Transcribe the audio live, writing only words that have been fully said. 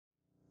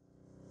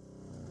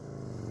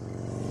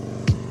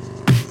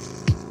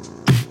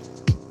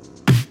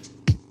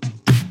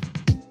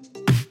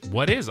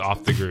What is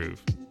off the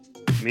groove?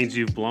 It means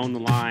you've blown the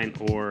line,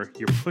 or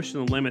you're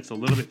pushing the limits a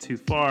little bit too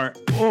far,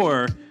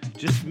 or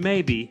just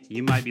maybe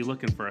you might be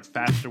looking for a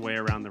faster way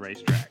around the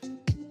racetrack.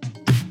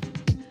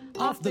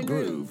 Off the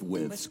Groove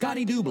with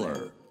Scotty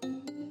Dubler.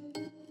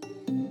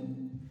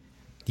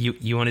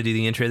 You want to do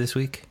the intro this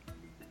week?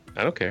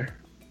 I don't care.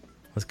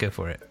 Let's go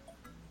for it.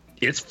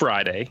 It's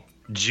Friday,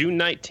 June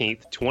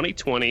 19th,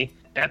 2020.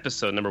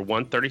 Episode number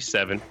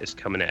 137 is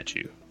coming at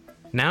you.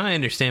 Now I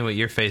understand what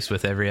you're faced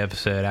with every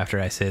episode after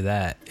I say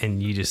that,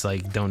 and you just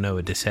like don't know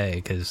what to say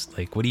because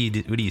like what do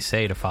you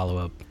say to follow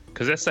up?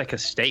 Because that's like a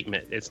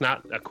statement. It's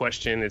not a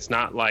question. It's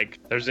not like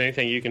there's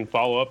anything you can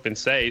follow up and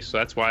say. So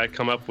that's why I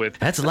come up with.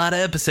 That's a lot of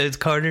episodes,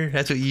 Carter.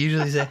 That's what you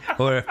usually say.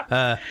 Or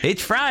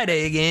it's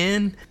Friday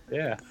again.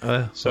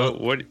 Yeah. So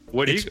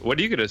what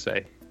are you gonna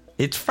say?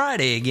 It's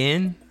Friday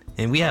again,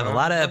 and we have a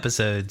lot of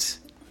episodes.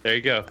 There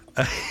you go.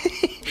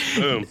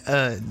 Boom.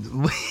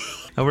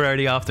 We're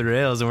already off the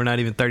rails, and we're not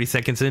even 30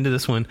 seconds into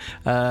this one.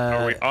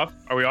 Are we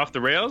off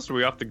the rails? Or are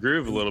we off the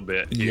groove a little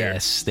bit here?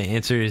 Yes, the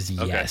answer is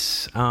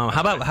yes. How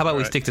about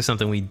we stick to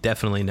something we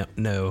definitely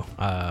know?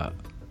 How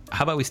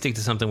about we stick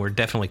to something we're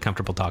definitely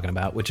comfortable talking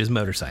about, which is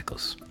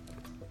motorcycles.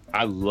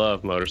 I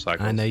love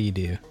motorcycles. I know you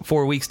do.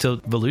 4 weeks till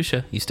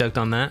Volusia. You stoked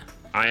on that?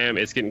 I am.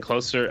 It's getting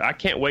closer. I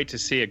can't wait to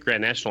see a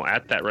Grand National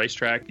at that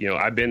racetrack. You know,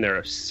 I've been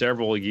there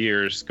several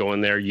years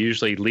going there,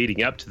 usually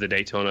leading up to the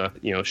Daytona,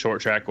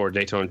 short track or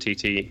Daytona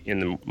TT in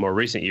the more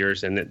recent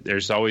years. And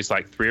there's always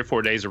like 3 or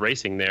 4 days of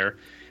racing there.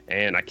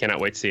 And I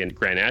cannot wait to see a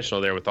Grand National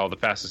there with all the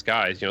fastest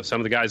guys. You know, some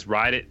of the guys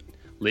ride it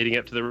leading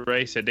up to the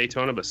race at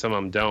Daytona, but some of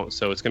them don't.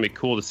 So it's going to be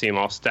cool to see them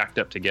all stacked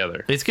up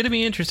together. It's going to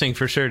be interesting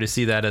for sure to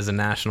see that as a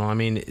national. I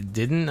mean,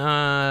 didn't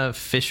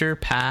Fisher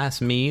pass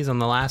Mies on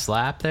the last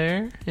lap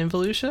there in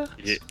Volusia?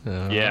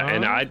 Yeah,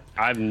 and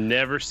I've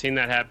never seen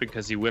that happen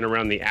because he went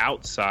around the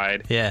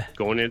outside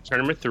going into turn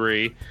number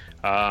 3.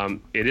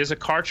 It is a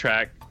car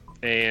track,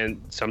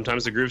 and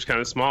sometimes the groove's kind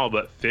of small,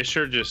 but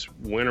Fisher just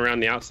went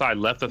around the outside,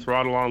 left the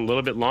throttle on a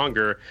little bit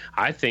longer.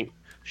 I think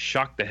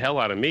shocked the hell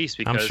out of Mies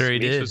because I'm sure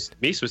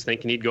Mies was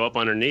thinking he'd go up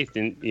underneath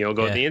and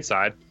go to the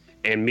inside,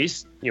 and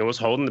Mies was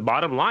holding the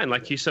bottom line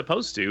like he's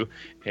supposed to,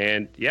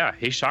 and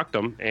he shocked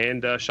him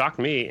and shocked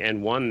me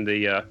and won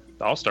the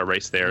All-Star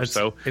race there.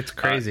 So it's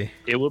crazy.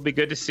 It will be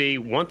good to see.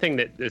 One thing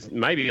that is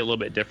maybe a little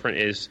bit different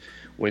is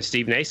when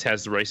Steve Nace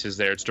has the races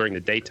there, it's during the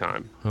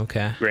daytime.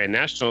 Okay. Grand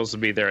Nationals will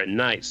be there at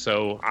night.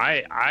 So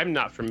I'm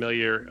not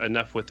familiar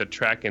enough with the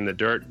track and the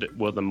dirt.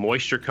 Will the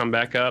moisture come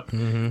back up?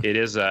 Mm-hmm. It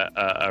is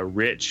a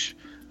rich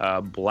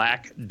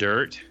black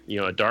dirt,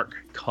 a dark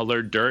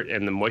colored dirt,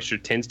 and the moisture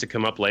tends to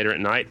come up later at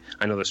night.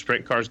 I know the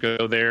sprint cars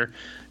go there.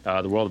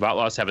 The World of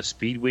Outlaws have a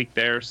speed week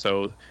there.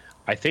 So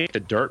I think the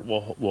dirt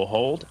will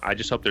hold. I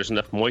just hope there's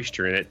enough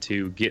moisture in it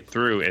to get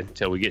through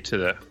until we get to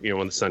the,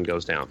 when the sun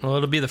goes down. Well,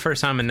 it'll be the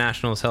first time a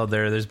national is held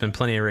there. There's been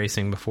plenty of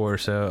racing before.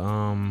 So,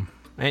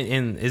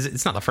 and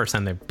it's not the first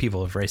time that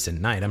people have raced at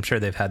night. I'm sure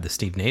they've had the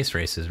Steve Nace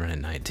races run at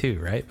night too,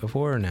 right?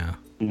 Before or no?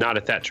 Not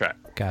at that track.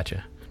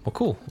 Gotcha. Well,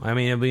 cool. I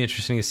mean, it'll be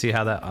interesting to see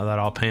how that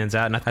all pans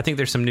out. And I think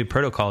there's some new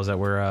protocols that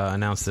were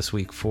announced this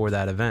week for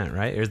that event,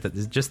 right? Is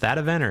it just that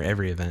event or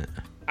every event?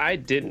 I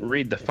didn't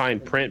read the fine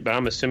print, but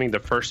I'm assuming the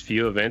first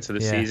few events of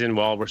the season,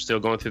 while we're still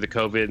going through the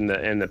COVID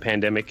and the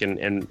pandemic and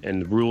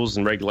the rules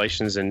and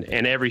regulations, and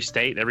every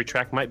state, every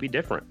track might be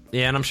different.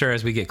 Yeah, and I'm sure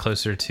as we get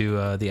closer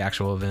to the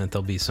actual event,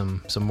 there'll be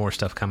some more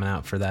stuff coming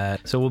out for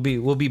that. So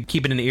we'll be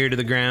keeping an ear to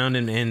the ground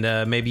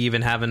and maybe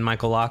even having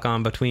Michael Locke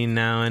on between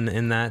now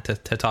and that to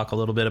talk a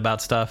little bit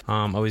about stuff.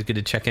 Always good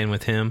to check in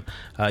with him.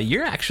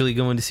 You're actually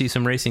going to see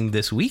some racing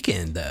this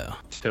weekend, though.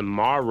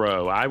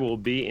 Tomorrow, I will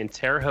be in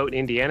Terre Haute,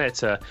 Indiana.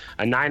 It's a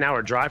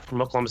 9-hour drive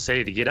from Oklahoma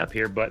City to get up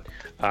here, but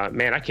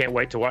man, I can't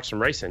wait to watch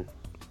some racing.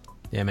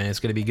 Yeah, man, it's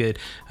going to be good.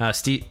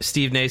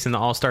 Steve Nace and the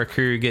All-Star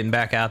crew getting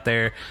back out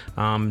there,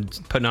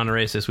 putting on a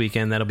race this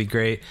weekend. That'll be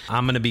great.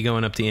 I'm going to be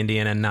going up to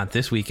Indiana, not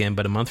this weekend,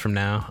 but a month from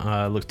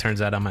now.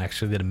 Turns out I'm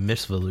actually going to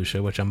miss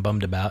Volusia, which I'm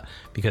bummed about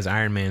because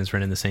Ironman is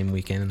running the same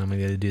weekend, and I'm going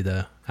to do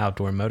the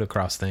outdoor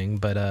motocross thing.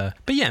 But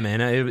yeah,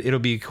 man, it'll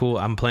be cool.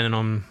 I'm planning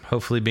on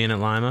hopefully being at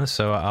Lima,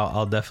 so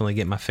I'll definitely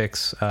get my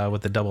fix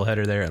with the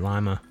doubleheader there at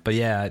Lima. But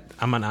yeah,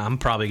 I'm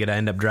probably going to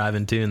end up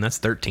driving too, and that's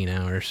 13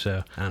 hours,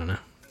 so I don't know.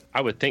 I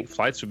would think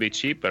flights would be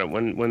cheap, but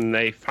when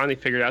they finally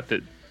figured out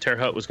that Terre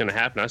Haute was going to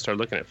happen, I started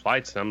looking at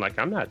flights, and I'm like,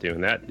 I'm not doing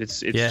that.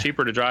 It's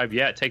cheaper to drive.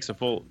 Yeah, it takes a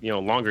full,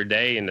 longer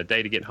day and a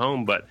day to get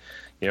home, but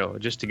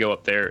just to go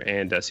up there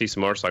and see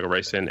some motorcycle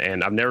racing.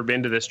 And I've never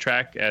been to this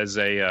track as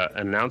an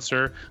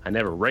announcer. I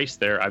never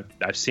raced there.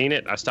 I've seen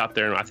it. I stopped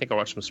there, and I think I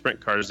watched some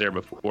sprint cars there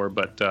before.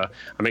 But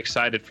I'm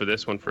excited for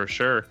this one for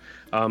sure.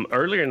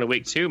 Earlier in the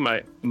week too,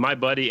 my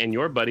buddy and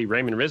your buddy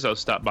Raymond Rizzo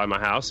stopped by my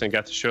house and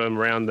got to show him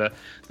around the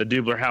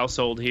Dubler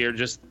household here.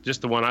 Just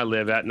the one I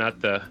live at,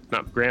 not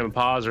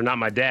grandpa's or not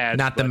my dad's.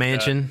 Not the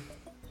mansion.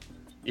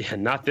 Yeah,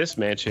 not this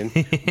mansion,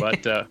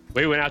 but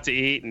we went out to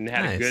eat and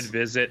had a good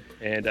visit,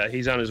 and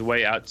he's on his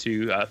way out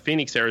to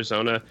Phoenix,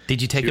 Arizona.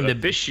 Did you take him to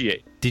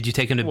officiate? Did you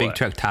take him to Big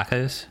Truck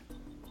Tacos?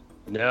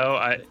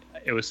 No,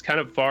 it was kind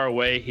of far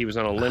away. He was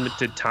on a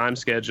limited time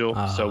schedule,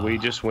 so we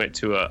just went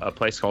to a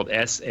place called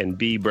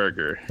S&B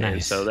Burger,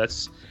 and so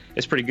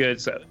it's pretty good.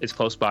 So it's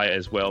close by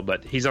as well.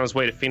 But he's on his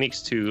way to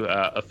Phoenix to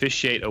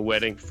officiate a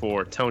wedding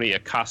for Tony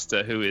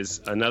Acosta, who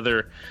is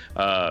another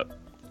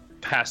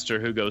pastor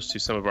who goes to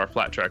some of our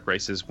flat track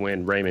races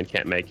when Raymond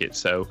can't make it.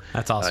 So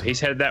that's awesome. He's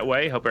headed that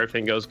way. Hope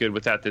everything goes good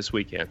with that this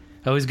weekend.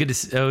 Always good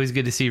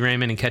to see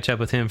Raymond and catch up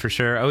with him for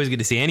sure. Always good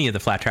to see any of the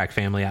flat track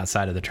family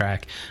outside of the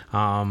track.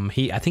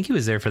 I think he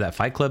was there for that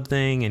Fight Club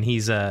thing, and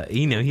he's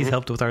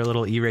helped with our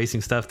little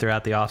e-racing stuff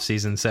throughout the off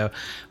season. So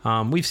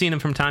we've seen him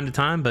from time to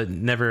time, but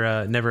never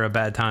a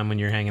bad time when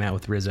you're hanging out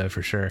with Rizzo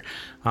for sure.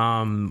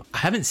 I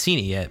haven't seen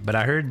it yet, but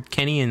I heard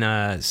Kenny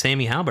and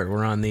Sammy Halbert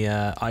were on the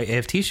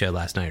AFT show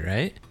last night,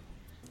 right?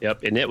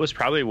 Yep, and it was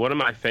probably one of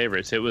my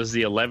favorites. It was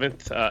the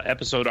 11th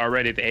episode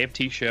already at the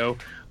AFT show.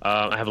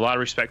 I have a lot of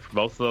respect for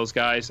both of those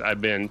guys.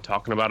 I've been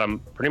talking about them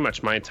pretty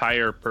much my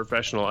entire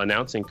professional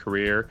announcing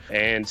career.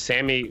 And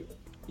Sammy,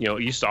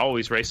 used to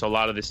always race a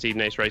lot of the Steve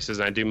Nace races,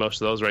 and I do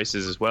most of those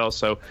races as well.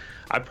 So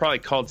I probably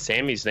called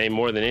Sammy's name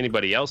more than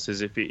anybody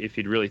else's if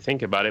you'd really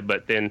think about it.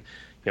 But then,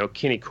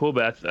 Kenny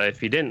Coolbeth,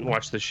 if you didn't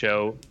watch the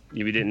show,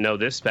 you didn't know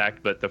this fact,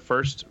 but the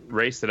first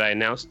race that I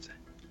announced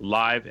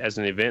live as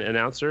an event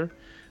announcer,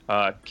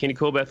 Kenny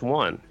Coolbeth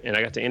won, and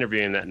I got to interview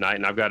him that night,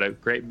 and I've got a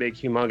great big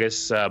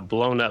humongous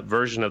blown up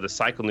version of the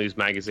Cycle News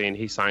magazine.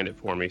 He signed it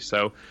for me.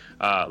 So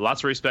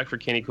lots of respect for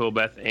Kenny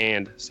Coolbeth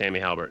and Sammy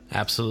Halbert.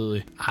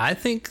 Absolutely. I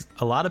think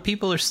a lot of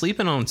people are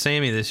sleeping on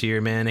Sammy this year,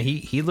 man.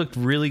 He looked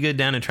really good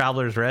down at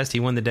Travelers Rest.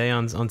 He won the day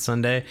on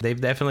Sunday. They've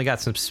definitely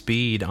got some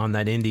speed on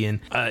that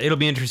Indian. It'll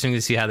be interesting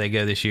to see how they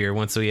go this year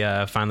once we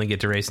finally get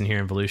to racing here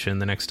in Volusia in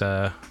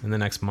the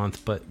next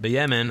month. But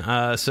yeah,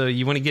 man. So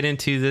you want to get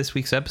into this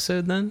week's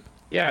episode then?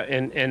 Yeah,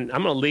 and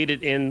I'm going to lead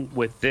it in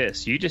with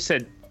this. You just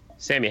said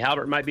Sammy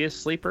Halbert might be a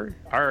sleeper.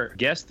 Our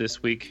guest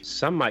this week,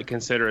 some might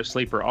consider a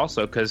sleeper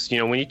also, because,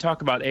 when you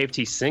talk about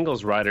AFT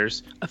singles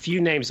riders, a few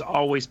names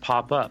always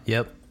pop up.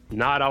 Yep.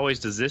 Not always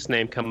does this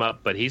name come up,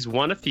 but he's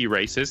won a few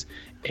races,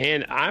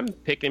 and I'm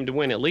picking him to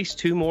win at least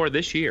 2 more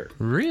this year.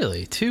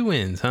 Really? 2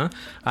 wins, huh?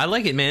 I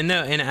like it, man.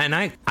 No, and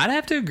I'd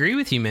have to agree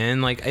with you,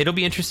 man. Like, it'll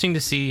be interesting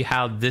to see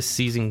how this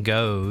season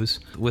goes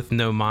with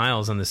no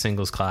miles on the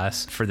singles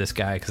class for this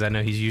guy, because I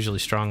know he's usually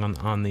strong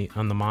on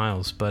the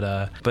miles.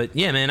 But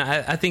yeah, man,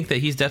 I think that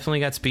he's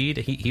definitely got speed.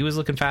 He was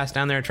looking fast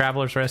down there at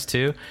Travelers Rest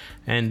too,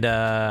 and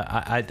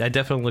I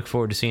definitely look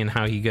forward to seeing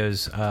how he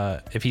goes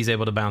if he's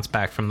able to bounce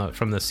back from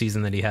the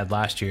season that he had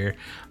last year.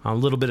 A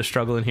little bit of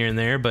struggling here and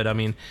there, but I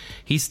mean,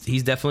 he's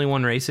definitely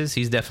won races.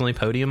 He's definitely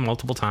podiumed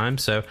multiple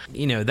times. So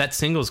that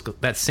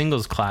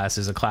singles class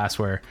is a class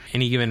where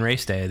any given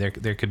race day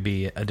there could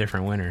be a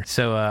different winner.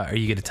 So are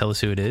you going to tell us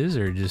who it is,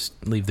 or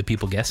just leave the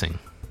people guessing?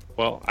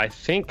 Well, I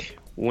think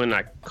when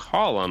I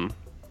call him,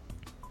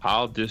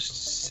 I'll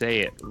just say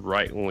it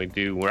right when we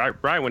do.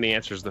 Right when he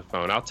answers the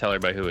phone, I'll tell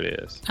everybody who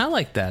it is. I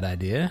like that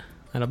idea.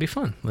 That'll be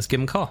fun. Let's give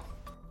him a call.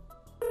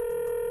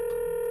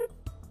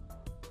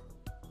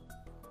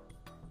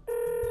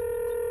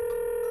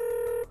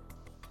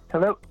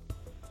 Hello.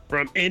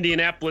 From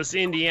Indianapolis,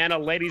 Indiana,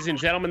 ladies and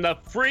gentlemen, the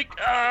freak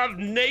of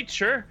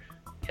nature,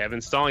 Kevin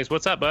Stollings.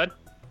 What's up, bud?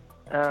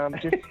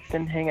 Just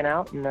been hanging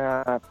out and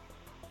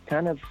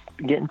kind of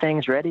getting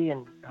things ready,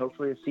 and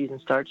hopefully the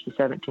season starts the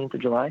 17th of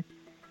July.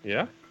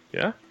 Yeah.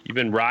 You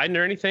been riding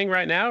or anything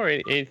right now, or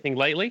anything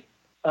lately?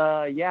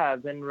 Yeah,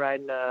 I've been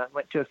riding.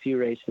 Went to a few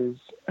races.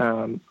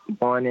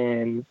 One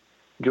in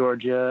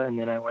Georgia, and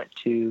then I went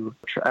to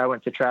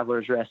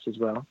Travelers Rest as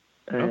well.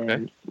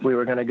 And we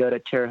were going to go to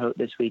Terre Haute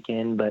this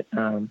weekend, but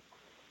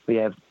we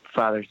have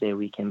Father's Day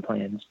weekend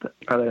plans. But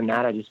other than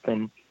that, I've just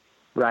been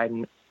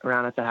riding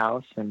around at the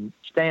house and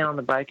staying on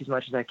the bike as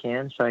much as I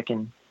can so I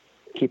can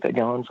keep it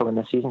going for when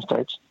the season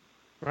starts.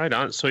 Right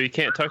on. So you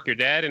can't talk your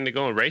dad into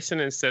going racing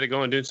instead of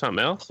going doing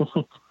something else?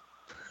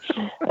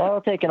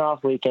 I'll take an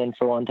off weekend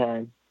for one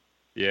time.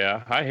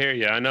 Yeah, I hear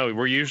you. I know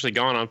we're usually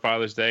gone on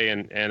Father's Day,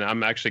 and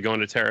I'm actually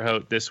going to Terre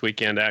Haute this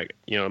weekend,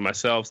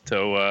 myself.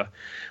 So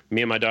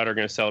me and my daughter are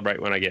going to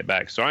celebrate when I get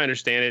back. So I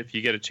understand it. If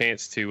you get a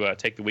chance to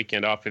take the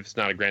weekend off, if it's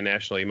not a Grand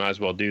National, you might as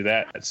well do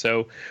that.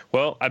 So,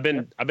 well, I've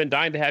been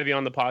dying to have you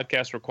on the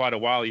podcast for quite a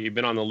while. You've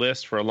been on the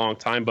list for a long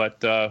time,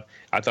 but I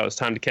thought it was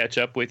time to catch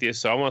up with you.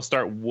 So I want to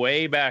start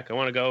way back. I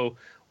want to go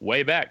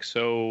way back.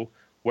 So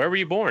where were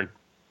you born?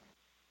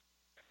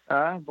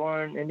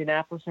 Born in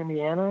Indianapolis,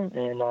 Indiana,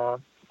 and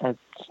I'm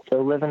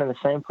still living in the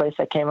same place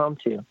I came home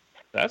to.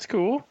 That's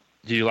cool.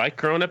 Do you like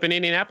growing up in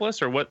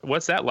Indianapolis, or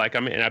what's that like? I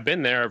mean, I've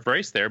been there, I've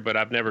raced there, but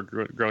I've never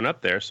grown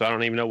up there, so I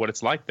don't even know what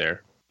it's like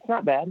there. It's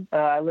not bad.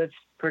 I live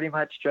pretty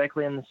much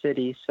directly in the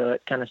city, so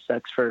it kind of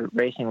sucks for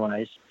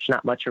racing-wise. There's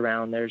not much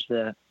around. There's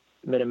the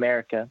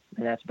Mid-America,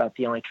 and that's about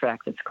the only track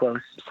that's close.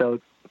 So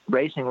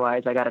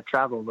racing-wise, I got to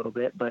travel a little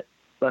bit, but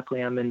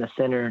luckily I'm in the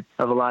center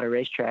of a lot of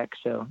racetracks,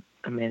 so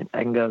I mean,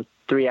 I can go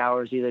 3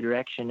 hours either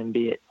direction and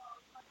be at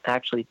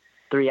actually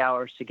 3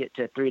 hours to get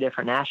to 3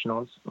 different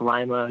nationals: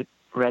 Lima,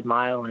 Red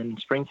Mile, and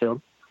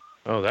Springfield.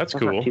 Oh, that's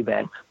cool. Not too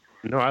bad.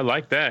 No, I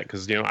like that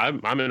because,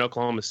 I'm in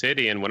Oklahoma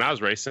City, and when I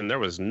was racing, there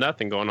was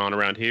nothing going on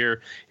around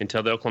here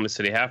until the Oklahoma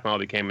City half mile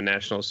became a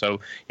national. So,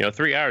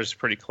 3 hours is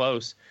pretty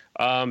close.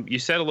 You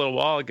said a little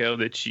while ago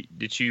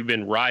that you've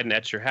been riding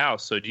at your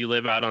house. So do you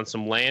live out on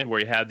some land where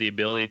you have the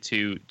ability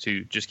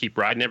to just keep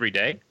riding every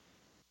day?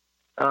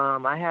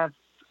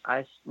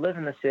 I live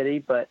in the city,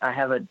 but I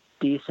have a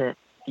decent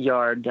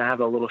yard. I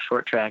have a little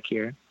short track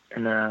here,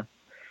 and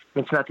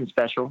it's nothing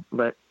special,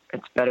 but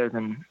it's better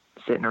than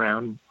sitting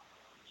around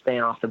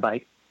staying off the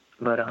bike.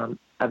 But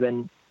I've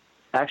been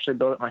actually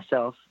built it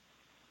myself,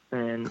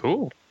 and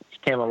cool.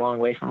 It came a long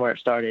way from where it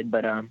started,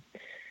 but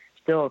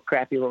still a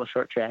crappy little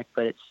short track,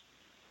 but it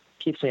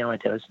keeps me on my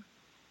toes.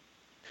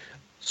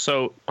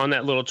 So on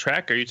that little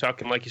track, are you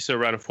talking like you still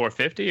run a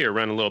 450 or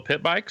running little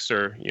pit bikes,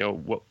 or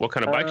what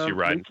kind of bikes you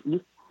ride?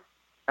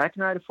 I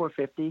can ride a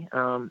 450.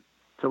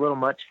 It's a little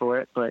much for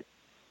it, but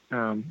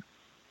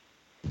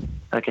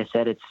like I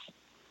said, it's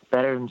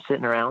better than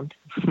sitting around.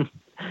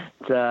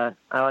 I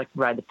like to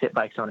ride the pit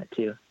bikes on it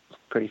too. It's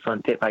a pretty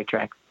fun pit bike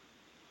track.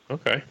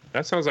 Okay,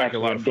 that sounds like actually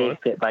a lot of fun.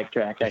 Big pit bike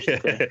track, I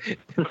should say.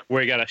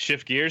 Where you got to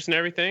shift gears and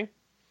everything?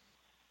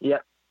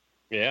 Yep.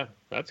 Yeah,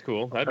 that's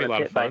cool. That'd be a lot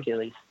pit of fun. Bike, at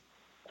least.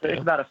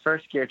 It's about a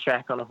first gear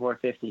track on a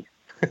 450.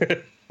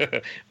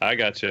 I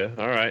got you.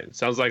 All right.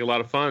 Sounds like a lot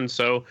of fun.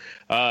 So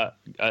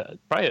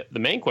probably the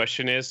main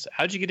question is,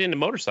 how'd you get into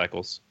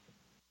motorcycles?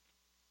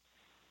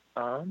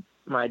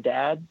 My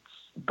dad's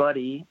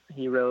buddy,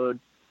 he rode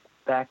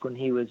back when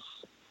he was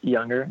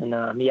younger,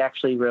 and he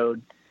actually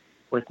rode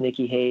with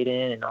Nicky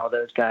Hayden and all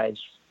those guys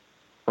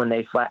when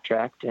they flat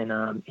tracked,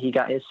 and he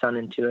got his son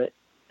into it.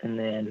 And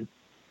then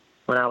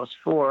when I was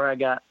 4, I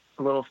got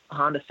a little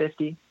Honda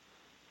 50,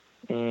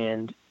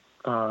 and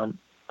I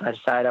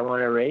decided I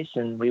wanted to race,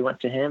 and we went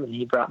to him, and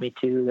he brought me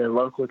to the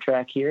local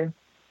track here,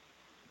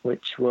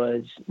 which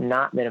was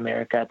not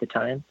Mid-America at the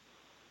time.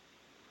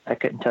 I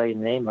couldn't tell you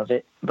the name of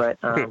it, but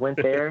I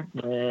went there,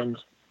 and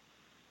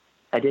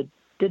I did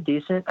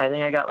decent. I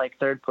think I got like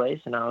 3rd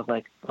place, and I was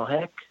like, well,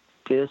 heck,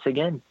 do this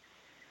again.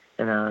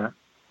 And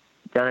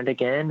done it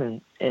again,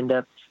 and end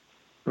up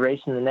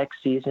racing the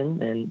next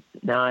season, and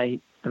now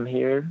I'm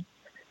here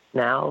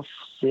now,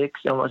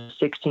 almost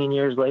 16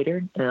 years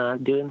later,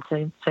 doing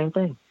the same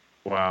thing.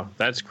 Wow,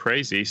 that's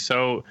crazy.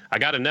 So I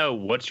got to know,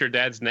 what's your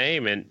dad's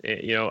name? And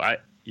I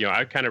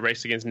kind of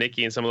raced against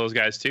Nicky and some of those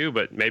guys too,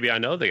 but maybe I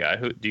know the guy.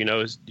 Who do you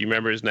know? Do you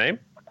remember his name?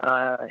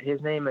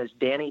 His name is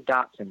Danny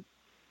Dotson.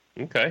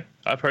 Okay,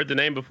 I've heard the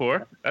name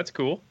before. That's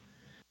cool.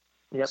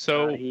 Yep.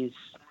 So he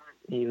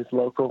was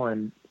local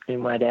and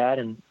my dad,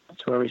 and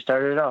that's where we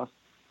started it off.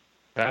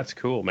 That's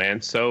cool,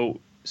 man. So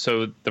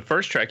the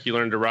first track you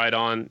learned to ride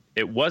on,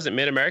 it wasn't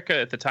Mid-America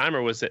at the time,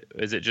 or is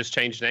it just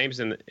changed names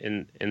in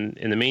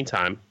the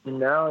meantime?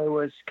 No, it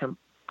was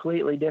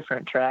completely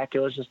different track. It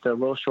was just a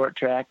little short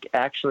track.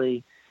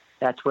 Actually,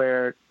 that's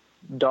where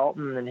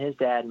Dalton and his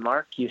dad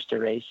Mark used to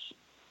race,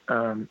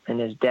 and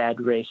his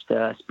dad raced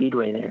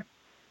Speedway there.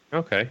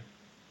 Okay,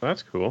 well,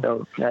 that's cool.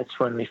 So that's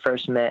when we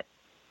first met.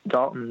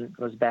 Dalton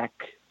was back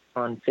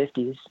on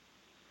 50s.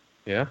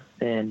 Yeah.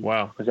 And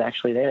wow, was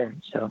actually there.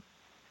 So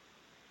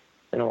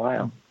it's been a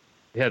while.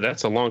 Yeah,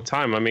 that's a long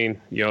time. I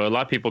mean, a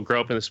lot of people grow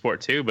up in the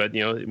sport too, but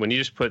when you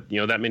just put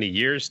that many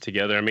years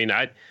together, I mean,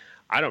 I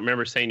don't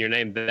remember saying your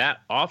name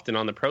that often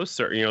on the pro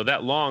circuit,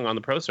 that long on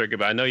the pro circuit,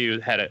 but I know you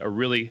had a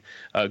really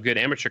good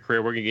amateur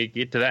career. We're going to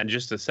get to that in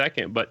just a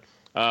second. But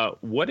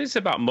what is it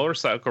about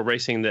motorcycle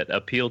racing that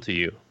appealed to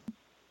you?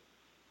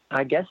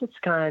 I guess it's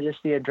kind of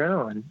just the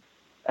adrenaline.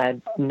 I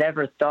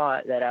never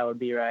thought that I would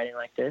be riding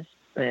like this.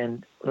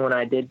 And when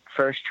I did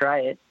first try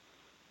it,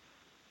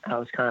 I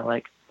was kind of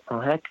like, oh,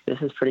 heck,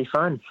 this is pretty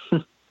fun.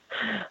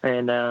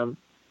 and I'm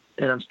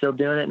still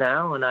doing it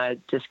now. And I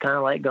just kind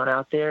of like going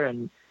out there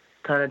and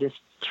kind of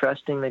just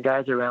trusting the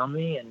guys around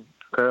me, and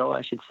girl,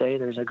 I should say.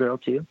 There's a girl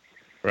too.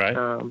 Right.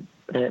 And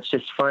it's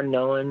just fun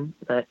knowing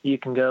that you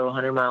can go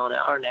 100 mile an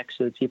hour next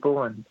to the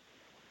people, and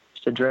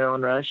just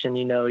adrenaline rush, and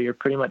you're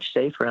pretty much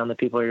safe around the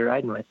people you're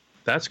riding with.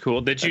 That's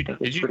cool. Did you?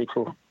 Pretty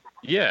cool.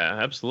 Yeah,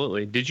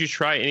 absolutely. Did you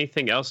try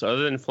anything else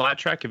other than flat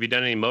track? Have you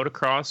done any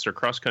motocross or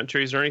cross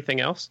countries or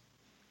anything else?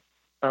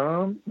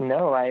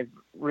 No, I've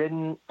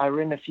ridden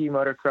a few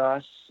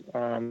motocross.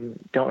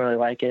 Don't really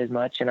like it as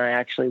much, and I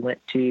actually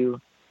went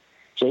to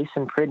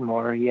Jason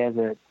Pridmore. He has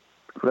a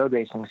road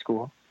racing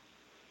school,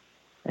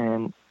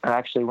 and I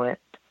actually went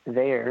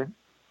there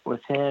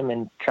with him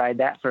and tried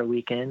that for a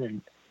weekend,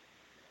 and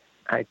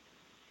I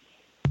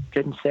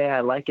couldn't say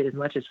I like it as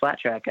much as flat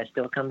track. I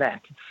still come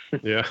back.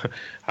 Yeah,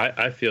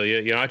 I feel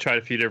you. I tried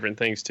a few different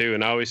things too,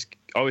 and I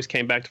always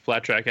came back to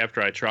flat track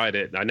after I tried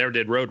it. I never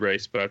did road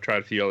race, but I've tried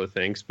a few other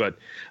things. But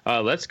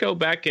let's go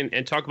back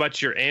and talk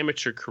about your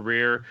amateur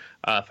career.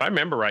 If I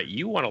remember right,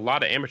 you won a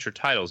lot of amateur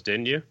titles,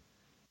 didn't you?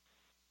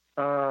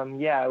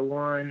 Yeah, I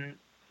won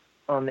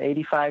on the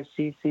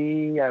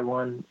 85cc. I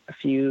won a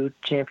few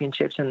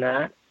championships in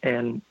that,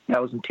 and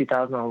that was in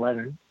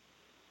 2011.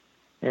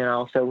 And I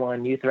also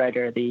won Youth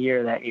Rider of the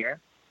Year that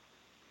year.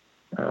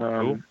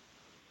 Cool.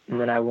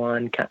 And then I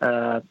won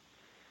a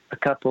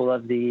couple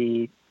of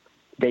the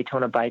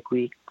Daytona Bike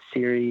Week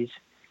series.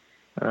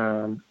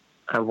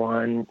 I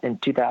won in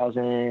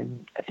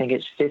 2000, I think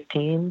it's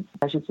 15,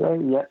 I should say.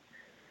 Yep.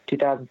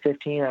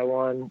 2015, I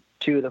won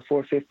 2 of the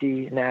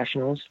 450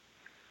 Nationals.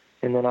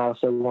 And then I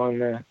also won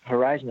the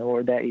Horizon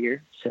Award that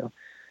year. So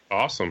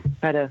awesome.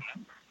 Had a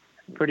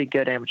pretty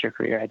good amateur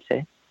career, I'd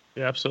say.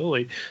 Yeah,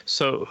 absolutely.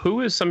 So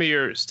who is some of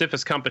your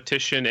stiffest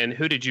competition, and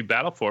who did you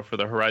battle for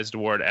the Horizon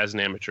Award as an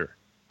amateur?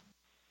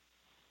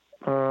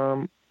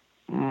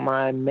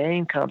 My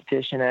main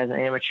competition as an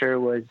amateur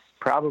was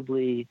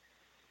probably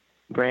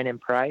Brandon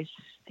Price.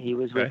 He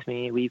was with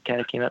me. We kind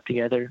of came up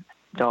together.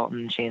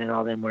 Dalton, Shane, and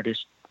all them were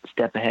just a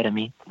step ahead of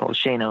me. Well,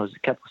 Shane was a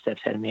couple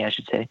steps ahead of me, I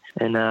should say.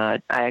 And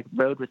I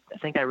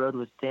think I rode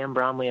with Dan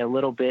Bromley a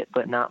little bit,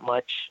 but not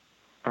much.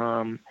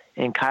 And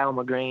Kyle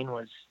McGrain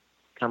was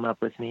come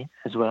up with me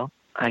as well.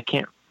 I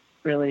can't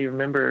really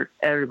remember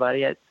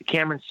everybody.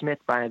 Cameron Smith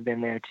might have been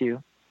there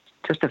too.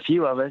 Just a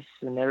few of us,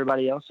 and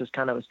everybody else was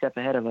kind of a step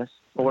ahead of us,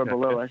 or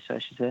below us, I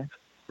should say.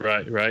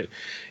 Right.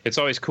 It's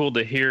always cool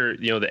to hear,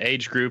 the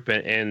age group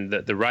and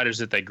the riders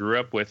that they grew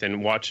up with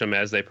and watch them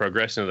as they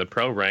progress into the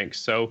pro ranks.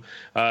 So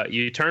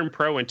you turned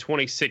pro in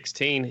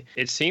 2016.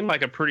 It seemed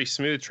like a pretty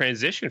smooth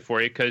transition for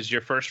you because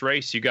your first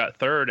race, you got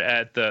third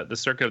at the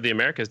Circuit of the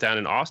Americas down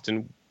in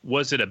Austin.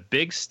 Was it a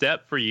big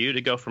step for you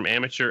to go from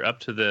amateur up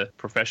to the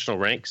professional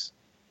ranks?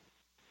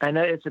 I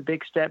know it's a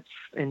big step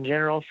in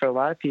general for a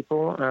lot of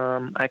people.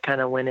 I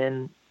kind of went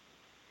in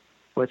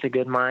with a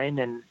good mind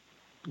and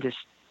just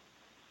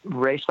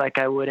raced like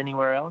I would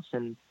anywhere else.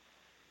 And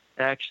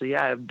actually,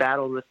 I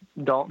battled with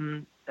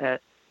Dalton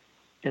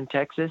in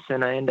Texas,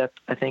 and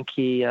I think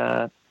he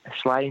a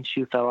sliding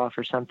shoe fell off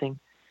or something,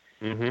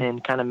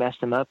 and kind of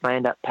messed him up. I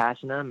ended up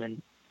passing him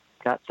and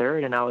got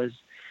third, and it was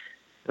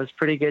a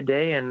pretty good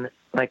day. And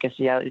like you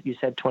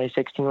said,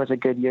 2016 was a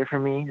good year for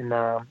me, and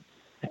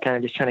I kind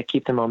of just trying to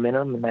keep the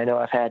momentum. And I know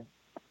I've had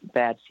a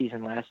bad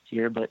season last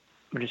year, but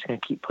we're just going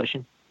to keep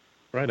pushing.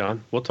 Right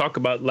on. We'll talk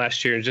about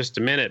last year in just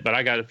a minute, but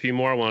I got a few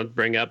more I want to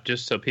bring up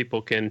just so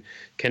people can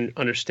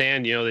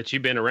understand, that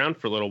you've been around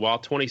for a little while.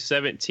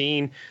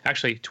 2016,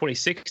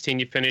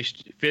 you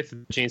finished fifth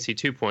in GNC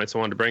 2 points. I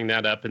wanted to bring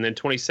that up. And then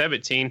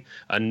 2017,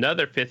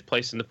 another fifth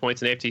place in the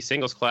points in the AFT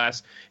singles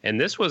class. And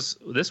this was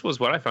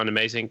what I found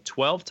amazing.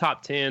 12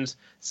 top 10s,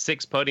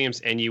 6 podiums,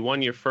 and you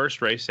won your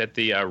first race at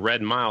the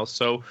Red Mile.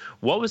 So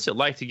what was it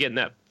like to get in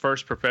that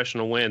first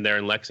professional win there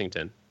in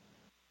Lexington?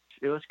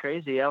 It was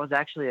crazy. That was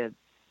actually a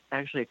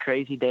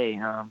crazy day.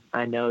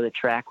 I know the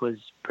track was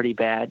pretty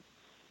bad.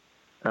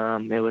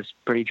 It was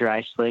pretty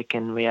dry, slick,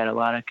 and we had a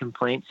lot of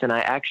complaints, and I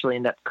actually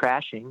ended up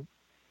crashing.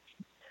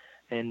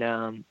 And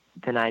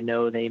then I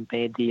know they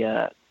made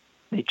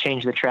they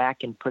changed the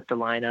track and put the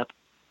line up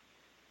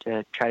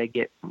to try to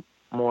get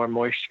more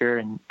moisture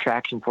and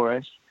traction for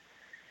us.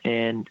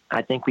 And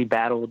I think we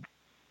battled,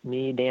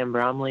 me, Dan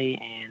Bromley,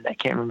 and I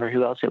can't remember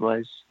who else it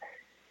was.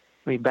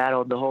 We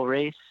battled the whole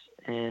race,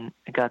 and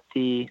I got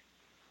the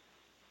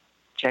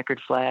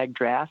checkered flag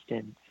draft,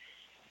 and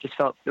just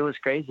felt it was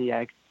crazy.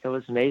 It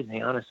was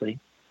amazing, honestly.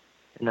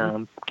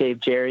 And gave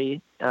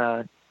Jerry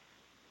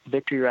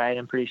victory ride,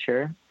 I'm pretty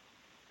sure.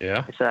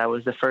 Yeah. So that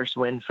was the first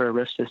win for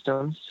Roof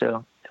Systems,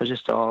 so it was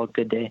just all a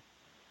good day.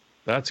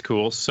 That's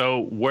cool.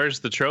 So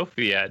where's the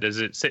trophy at? Is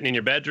it sitting in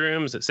your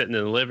bedroom? Is it sitting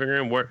in the living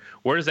room?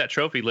 Where does that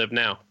trophy live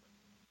now?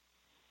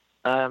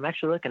 I'm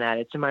actually looking at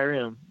it. It's in my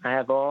room. I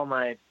have all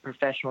my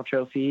professional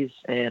trophies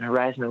and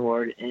Horizon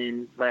Award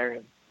in my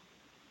room.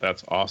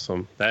 That's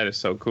awesome. That is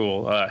so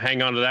cool.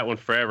 Hang on to that one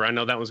forever. I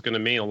know that was going to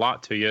mean a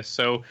lot to you.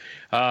 So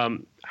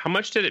how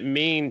much did it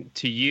mean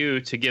to you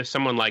to give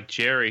someone like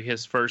Jerry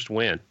his first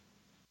win?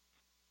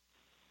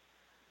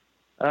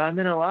 It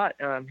meant a lot.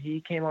 He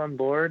came on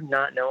board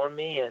not knowing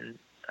me, and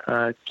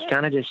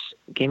kind of just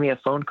gave me a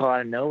phone call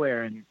out of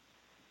nowhere and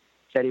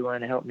said he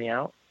wanted to help me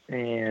out.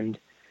 And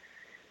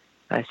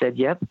I said,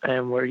 yep,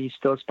 and he's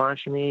still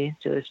sponsoring me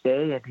to this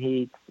day, and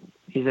he's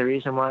the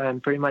reason why I'm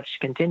pretty much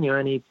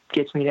continuing. He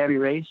gets me to every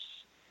race,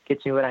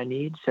 gets me what I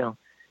need. So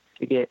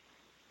to get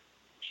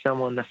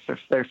someone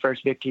their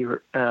first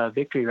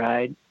victory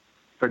ride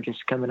for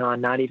just coming on,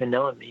 not even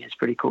knowing me, is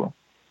pretty cool.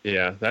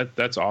 Yeah,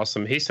 that's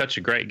awesome. He's such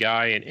a great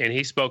guy, and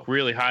he spoke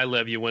really highly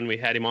of you when we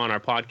had him on our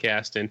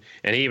podcast, and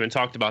he even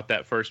talked about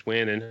that first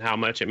win and how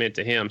much it meant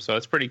to him. So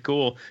it's pretty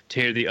cool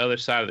to hear the other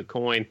side of the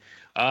coin.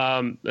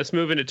 Let's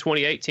move into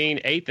 2018,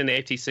 8th in the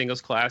AFT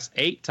singles class,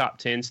 8 top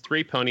 10s,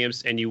 3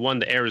 podiums, and you won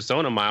the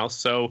Arizona Mile.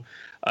 So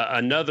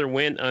another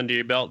win under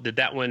your belt. Did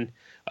that one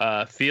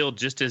feel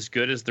just as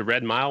good as the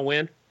Red Mile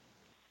win?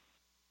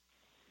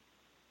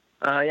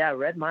 Yeah,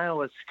 Red Mile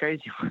was a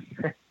crazy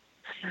one.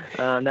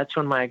 That's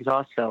when my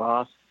exhaust fell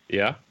off.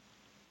 Yeah.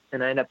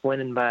 And I ended up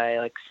winning by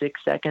like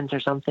 6 seconds or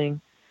something.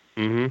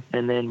 Mm-hmm.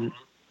 And then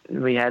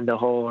we had the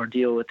whole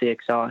ordeal with the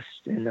exhaust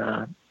and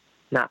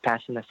not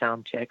passing the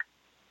sound check.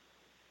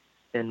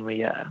 Then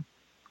we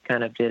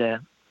kind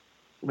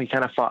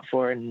of fought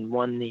for it and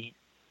won the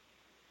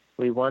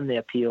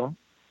appeal.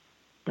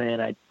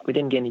 And we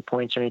didn't get any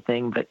points or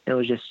anything, but it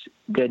was just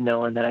good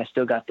knowing that I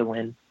still got the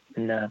win.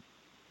 And it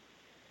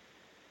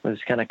was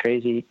kind of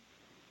crazy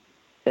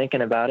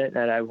thinking about it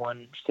that I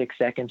won 6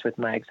 seconds with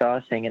my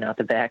exhaust hanging out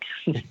the back.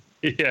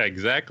 Yeah,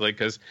 exactly.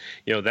 Because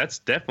that's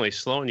definitely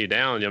slowing you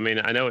down. I mean,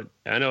 I know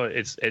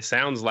it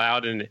sounds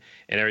loud and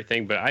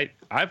everything, but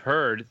I've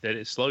heard that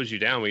it slows you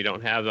down when you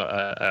don't have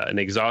an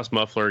exhaust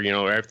muffler,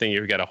 or everything.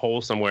 You've got a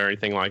hole somewhere or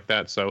anything like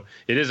that. So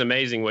it is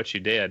amazing what you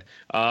did.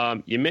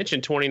 You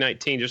mentioned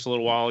 2019 just a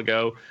little while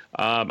ago.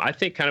 I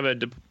think kind of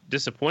a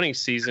disappointing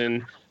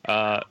season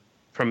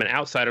from an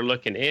outsider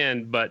looking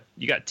in, but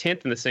you got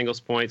 10th in the singles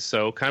points,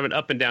 so kind of an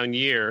up and down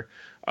year.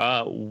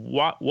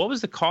 What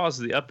was the cause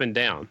of the up and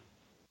down?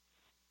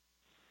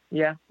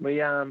 Yeah,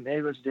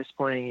 it was a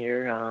disappointing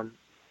year.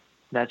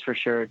 That's for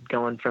sure.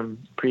 Going from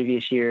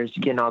previous years,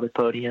 getting all the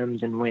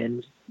podiums and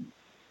wins,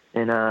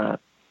 and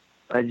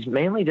it's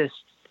mainly just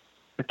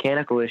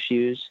mechanical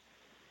issues.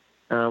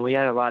 We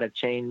had a lot of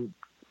chain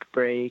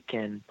break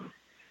and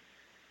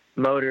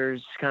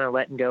motors kind of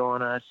letting go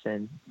on us,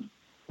 and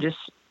just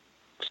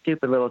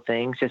stupid little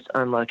things, just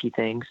unlucky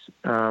things.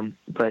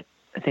 But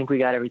I think we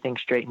got everything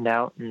straightened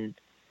out and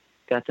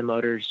got the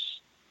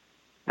motors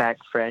back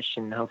fresh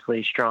and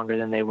hopefully stronger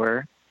than they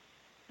were,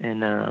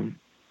 and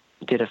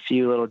did a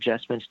few little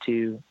adjustments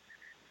to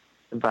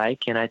the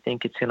bike, and I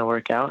think it's going to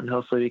work out, and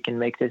hopefully we can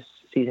make this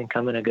season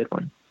coming a good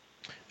one.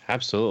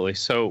 Absolutely.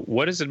 So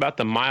what is it about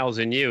the miles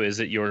in you? Is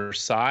it your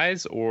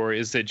size, or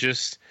is it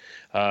just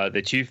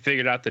that you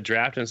figured out the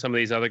draft and some of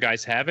these other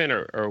guys haven't,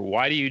 or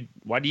why do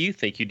you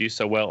think you do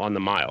so well on the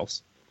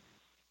miles?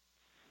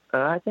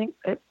 I think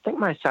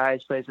my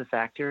size plays a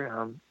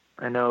factor.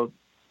 I know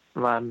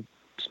I'm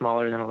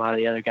smaller than a lot of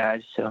the other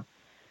guys, so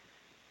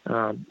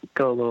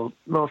go a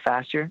little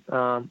faster.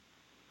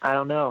 I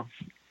don't know.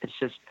 It's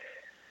just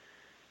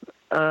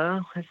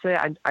I say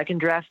I can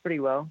draft pretty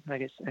well. I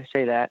guess I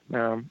say that.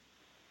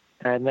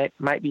 It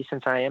might be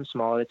since I am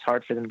small, it's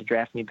hard for them to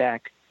draft me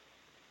back.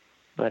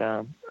 But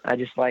I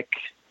just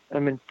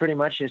pretty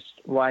much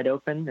just wide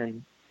open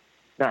and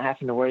not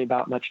having to worry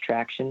about much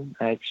traction.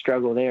 I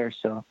struggle there,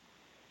 so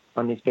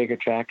on these bigger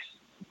tracks,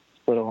 it's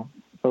a little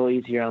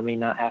easier on me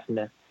not having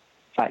to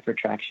fight for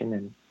traction.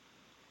 And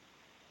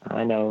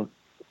I know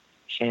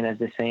Shayna's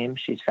the same.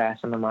 She's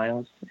fast on the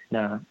miles. And,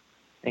 I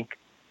think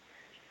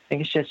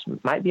it's just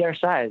might be our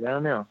size. I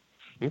don't know.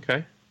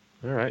 Okay.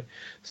 All right.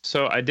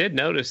 So I did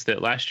notice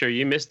that last year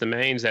you missed the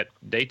mains at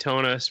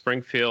Daytona,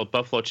 Springfield,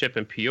 Buffalo Chip,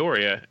 and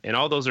Peoria, and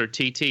all those are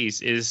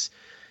TTs.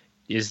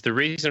 Is the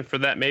reason for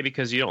that maybe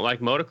because you don't like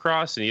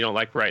motocross and you don't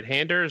like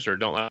right-handers or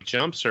don't like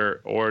jumps,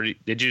 or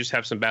did you just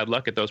have some bad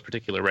luck at those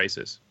particular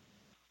races?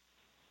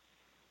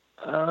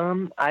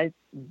 I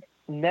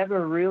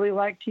never really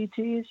liked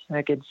TTs.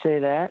 I could say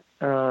that,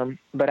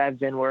 but I've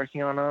been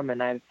working on them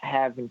and I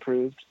have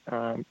improved.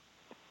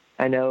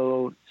 I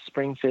know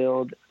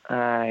Springfield,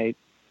 I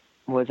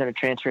was in a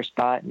transfer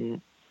spot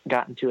and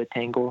got into a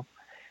tangle.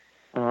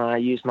 I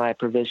used my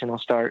provisional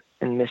start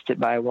and missed it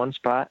by one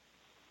spot.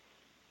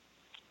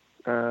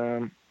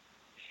 Other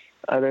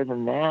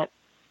than that,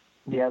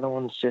 the other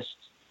one's just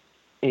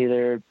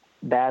either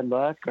bad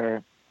luck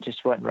or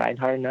just wasn't riding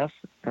hard enough.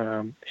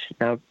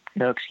 No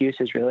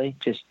excuses really.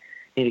 Just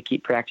need to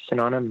keep practicing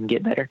on them and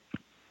get better.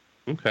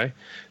 Okay.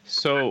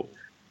 So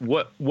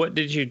what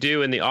did you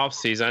do in the off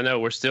season? I know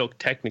we're still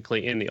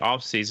technically in the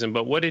off season,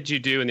 but what did you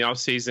do in the off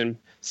season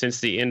since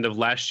the end of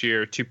last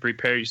year to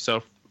prepare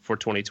yourself for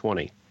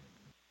 2020?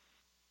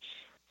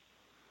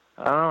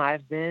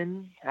 I've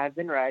been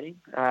riding.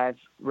 I've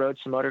rode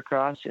some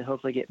motocross to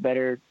hopefully get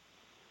better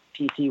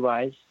PT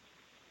wise.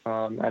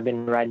 I've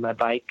been riding my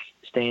bike,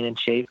 staying in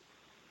shape,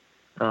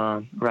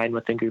 riding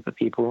with a group of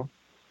people,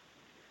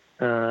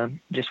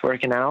 just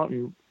working out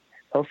and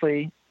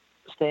hopefully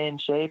stay in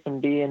shape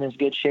and be in as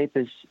good shape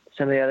as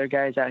some of the other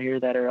guys out here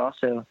that are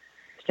also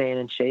staying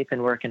in shape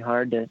and working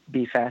hard to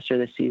be faster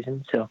this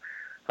season. So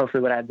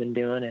hopefully what I've been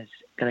doing is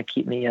going to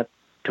keep me up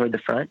toward the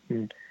front,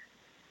 and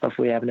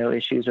hopefully have no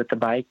issues with the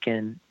bike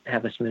and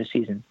have a smooth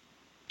season.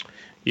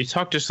 You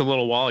talked just a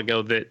little while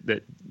ago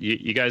that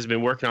you guys have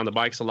been working on the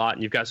bikes a lot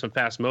and you've got some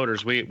fast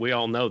motors. We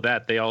all know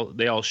that they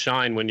all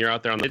shine when you're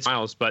out there on the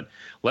miles, but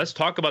let's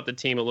talk about the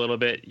team a little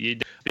bit. You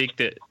speak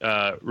that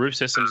Roof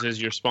Systems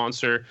is your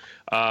sponsor.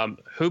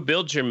 Who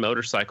builds your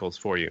motorcycles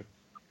for you?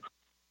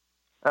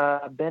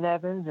 Ben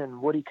Evans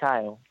and Woody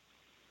Kyle.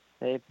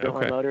 They've built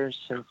my motors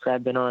since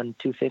I've been on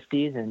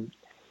 250s, and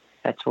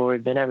that's where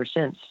we've been ever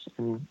since.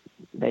 And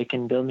they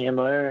can build me a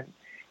motor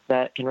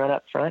that can run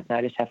up front, and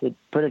I just have to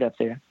put it up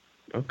there.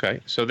 Okay.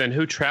 So then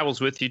who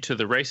travels with you to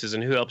the races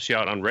and who helps you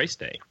out on race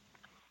day?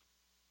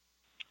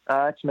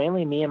 It's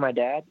mainly me and my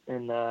dad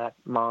and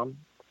mom.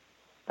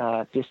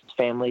 Just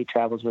family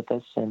travels with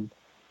us, and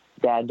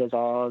dad does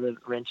all the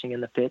wrenching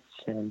in the pits,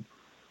 and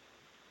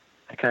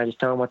I kind of just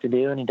tell him what to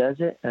do, and he does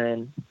it,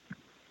 and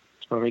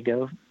that's where we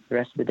go the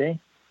rest of the day.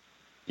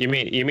 You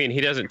mean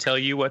he doesn't tell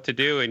you what to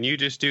do and you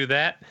just do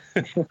that?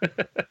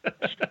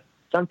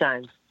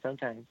 Sometimes.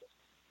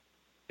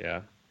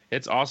 Yeah.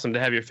 It's awesome to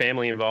have your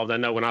family involved. I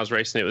know when I was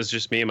racing, it was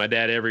just me and my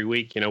dad every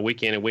week,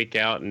 week in and week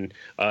out. And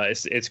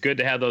it's good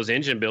to have those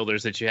engine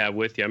builders that you have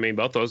with you. I mean,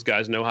 both those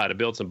guys know how to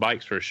build some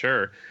bikes for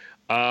sure.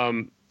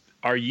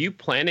 Are you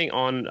planning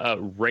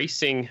on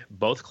racing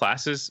both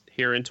classes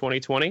here in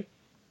 2020?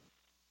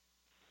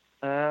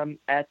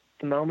 At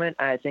the moment,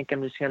 I think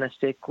I'm just going to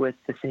stick with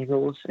the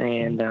singles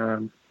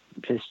and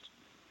just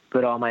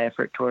put all my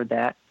effort toward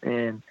that,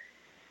 and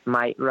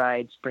might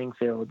ride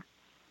Springfield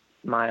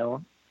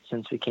mile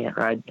since we can't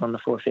ride on the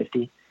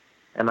 450.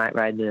 I might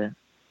ride the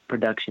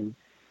production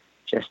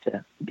just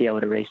to be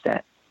able to race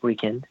that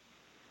weekend.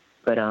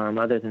 But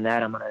other than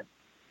that, I'm going to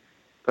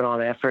put all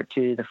my effort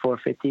to the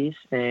 450s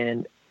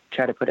and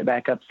try to put it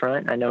back up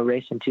front. I know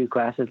racing 2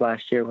 classes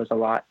last year was a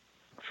lot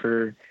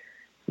for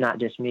not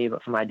just me,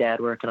 but for my dad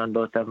working on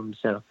both of them.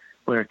 So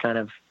we were kind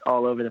of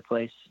all over the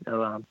place.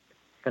 So I'm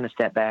going to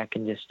step back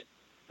and just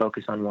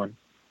focus on one.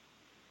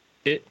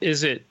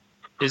 Is it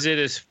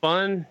as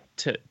fun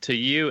to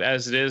you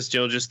as it is,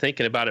 Jill, just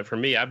thinking about it for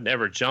me? I've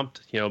never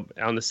jumped,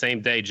 on the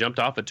same day, jumped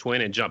off a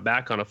twin and jumped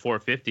back on a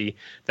 450.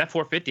 That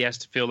 450 has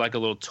to feel like a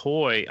little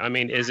toy. I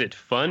mean, is it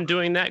fun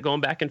doing that,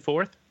 going back and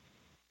forth?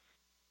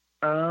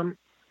 I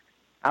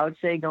would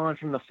say going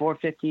from the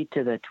 450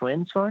 to the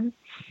twins fun.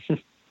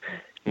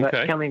 But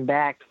Okay. coming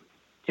back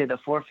to the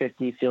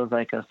 450 feels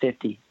like a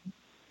 50.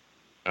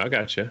 I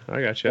gotcha.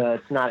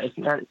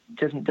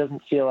 It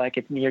doesn't feel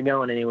like you're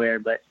going anywhere,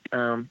 but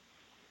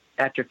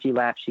after a few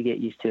laps, you get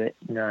used to it.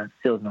 It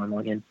feels normal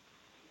again.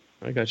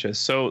 I gotcha.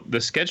 So the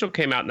schedule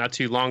came out not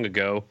too long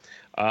ago.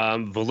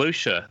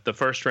 Volusia, the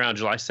first round,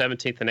 July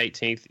 17th and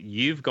 18th.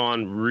 You've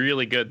gone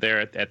really good there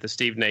at the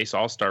Steve Nace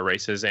All-Star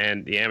races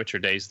and the amateur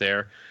days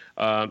there.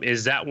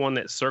 Is that one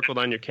that's circled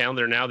on your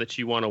calendar now that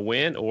you want to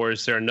win, or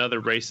is there another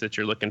race that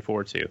you're looking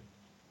forward to?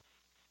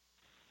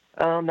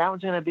 That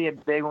one's going to be a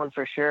big one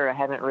for sure. I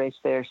haven't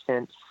raced there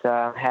since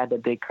I had the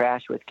big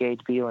crash with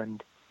Gage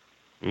Beeland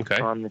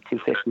on the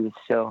 250s.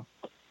 So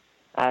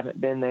I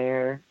haven't been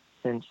there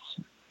since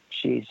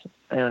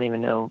I don't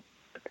even know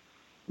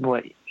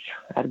what,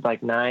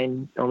 like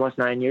almost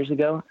 9 years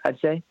ago, I'd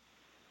say.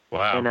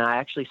 Wow. And I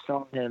actually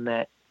saw him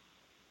at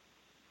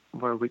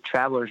where we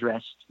Travelers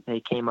Rest.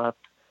 They came up,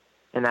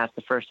 and that's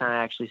the first time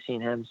I actually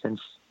seen him since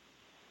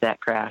that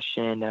crash.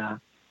 And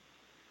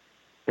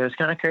it was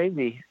kind of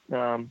crazy.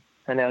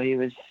 I know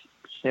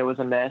it was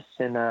a mess,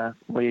 and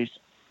we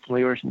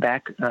were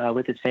back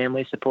with his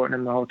family, supporting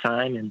him the whole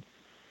time. And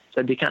so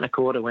it'd be kind of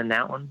cool to win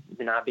that one,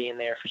 not being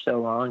there for so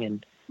long.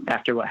 And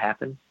after what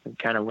happened, and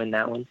kind of win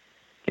that one.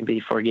 Can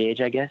be for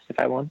Gage, I guess, if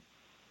I won.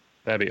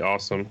 That'd be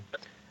awesome.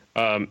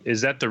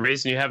 Is that the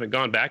reason you haven't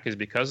gone back, is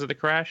because of the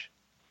crash?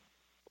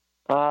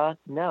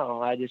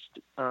 No, I just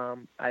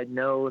I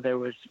know there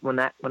was when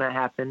that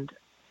happened,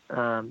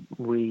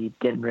 we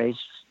didn't race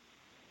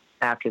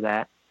after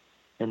that,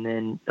 and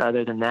then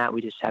other than that,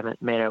 we just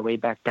haven't made our way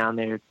back down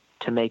there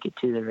to make it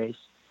to the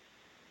race.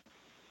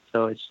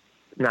 So it's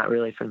not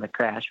really from the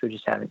crash; we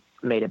just haven't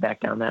made it back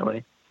down that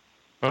way.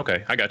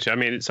 Okay, I got you. I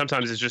mean,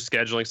 sometimes it's just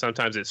scheduling,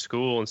 sometimes it's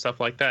school and stuff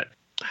like that.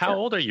 How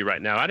old are you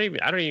right now? I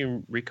don't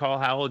even recall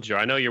how old you are.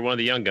 I know you're one of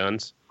the young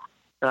guns.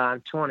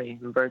 I'm 20.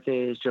 My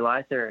birthday is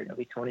July 3rd. I'll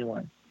be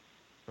 21.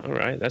 All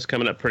right, that's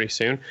coming up pretty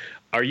soon.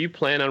 Are you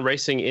planning on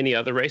racing any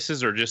other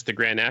races or just the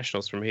Grand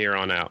Nationals from here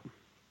on out?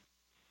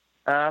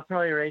 I'll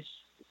probably race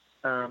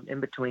in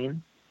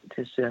between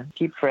just to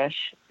keep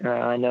fresh.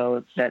 I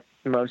know that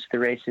most of the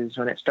races,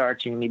 when it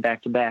starts, you can be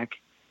back-to-back.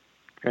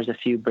 There's a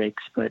few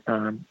breaks, but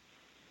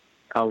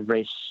I'll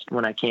race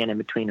when I can in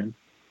between them.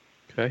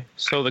 Okay.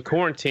 So the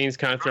quarantine's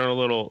kind of thrown a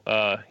little,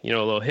 a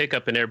little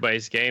hiccup in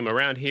everybody's game.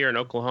 Around here in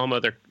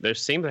Oklahoma, they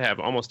seem to have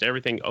almost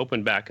everything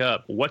open back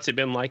up. What's it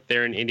been like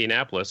there in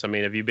Indianapolis? I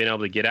mean, have you been able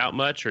to get out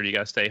much, or do you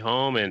got to stay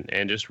home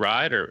and just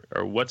ride, or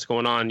what's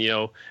going on,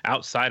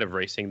 outside of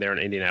racing there in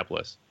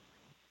Indianapolis?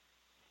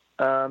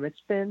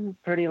 It's been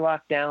pretty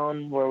locked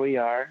down where we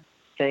are.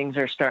 Things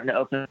are starting to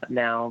open up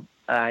now.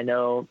 I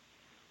know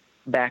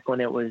back when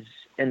it was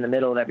in the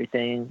middle of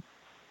everything,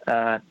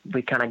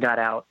 we kind of got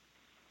out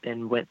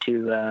and went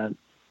to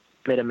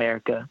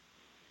Mid-America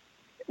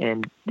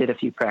and did a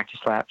few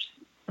practice laps.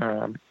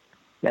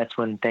 That's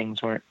when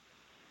things weren't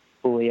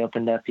fully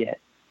opened up yet.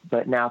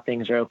 But now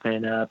things are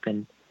opening up,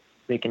 and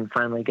we can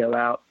finally go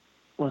out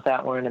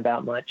without worrying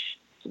about much.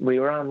 We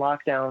were on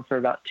lockdown for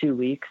about 2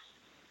 weeks,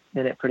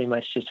 and it pretty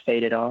much just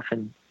faded off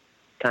and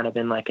kind of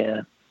been like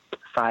a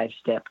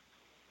 5-step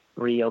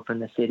reopen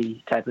the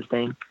city type of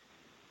thing.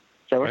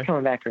 So we're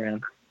coming back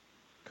around.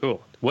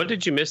 Cool. What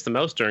did you miss the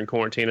most during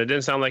quarantine? It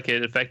didn't sound like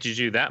it affected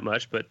you that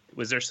much, but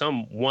was there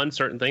one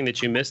certain thing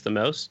that you missed the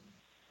most?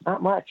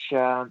 Not much.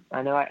 I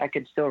know I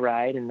could still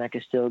ride and I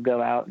could still go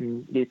out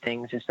and do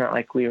things. It's not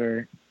like we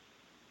were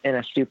in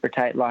a super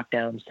tight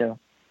lockdown, so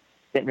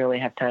didn't really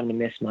have time to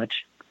miss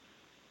much.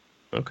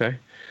 Okay.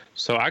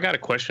 So I got a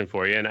question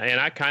for you, and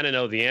I kind of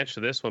know the answer to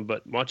this one,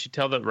 but why don't you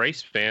tell the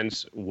race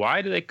fans,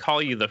 why do they call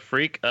you the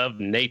freak of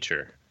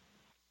nature?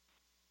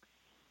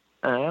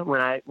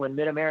 When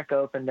Mid-America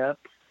opened up,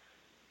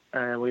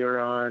 we were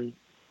on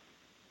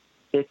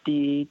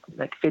 50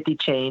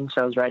 chains.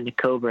 So I was riding a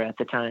Cobra at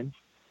the time.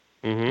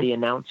 Mm-hmm. The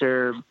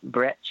announcer,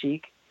 Brett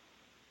Cheek,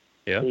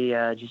 he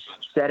just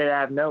said it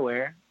out of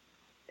nowhere.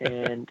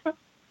 And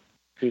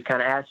he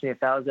kind of asked me if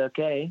that was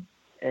okay,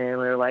 and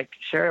we were like,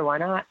 sure, why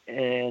not?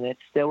 And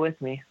it's still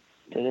with me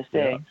to this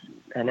day.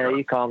 Yeah. I know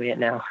you call me it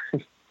now.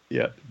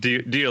 Yeah.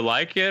 Do you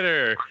like it,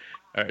 or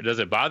does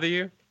it bother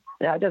you?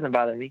 Yeah, it doesn't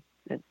bother me.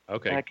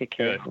 Okay. I could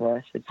care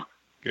less. It's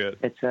good.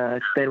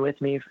 It's been with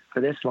me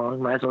for this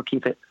long. Might as well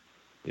keep it.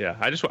 Yeah,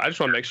 I just want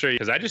to make sure,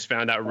 because I just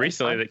found out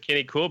recently that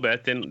Kenny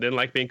Coolbeth didn't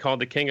like being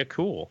called the King of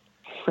Cool.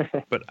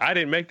 But I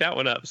didn't make that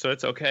one up, so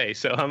it's okay.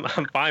 So I'm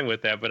fine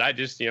with that. But I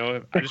just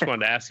wanted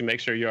to ask and make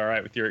sure you're all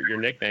right with your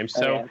nickname.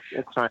 So yeah,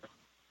 it's fine.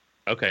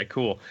 Okay,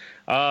 cool.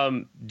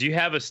 Do you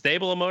have a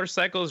stable of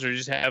motorcycles, or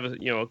just have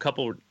a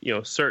couple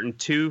certain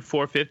 2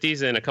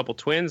 450s and a couple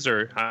twins,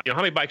 or how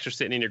many bikes are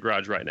sitting in your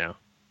garage right now?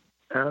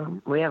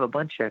 We have a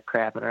bunch of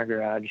crap in our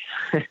garage.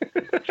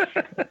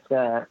 It's,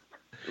 a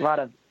lot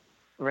of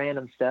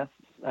random stuff.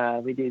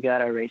 We do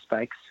got our race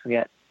bikes. We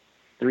got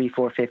 3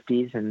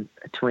 450s and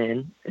a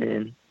twin,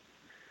 and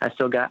I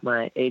still got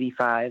my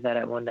 85 that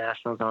I won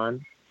nationals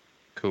on.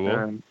 Cool.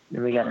 And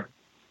we got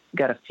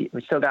a few.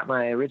 We still got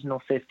my original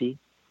 50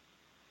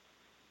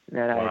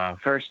 that I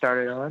first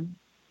started on,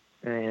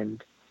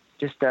 and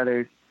just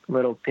other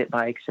little pit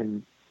bikes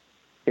and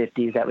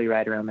 50s that we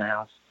ride around the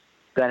house.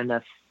 Got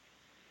enough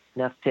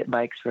pit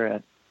bikes for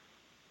a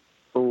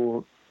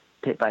full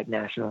pit bike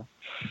national.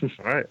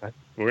 All right,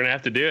 we're gonna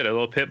have to do it. A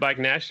little pit bike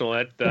national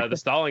at the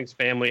Stollings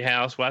family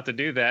house. We'll have to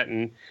do that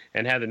and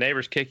have the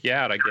neighbors kick you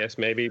out, I guess,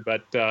 maybe.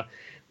 But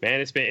man,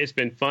 it's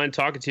been fun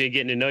talking to you,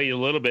 getting to know you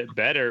a little bit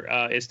better.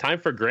 It's time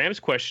for Graham's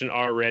question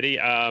already.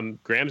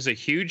 Graham's a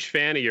huge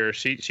fan of yours.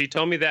 She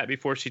told me that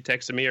before she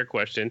texted me her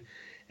question,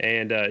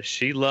 and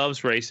she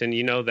loves racing.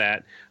 You know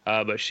that.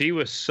 But she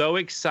was so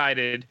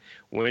excited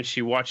when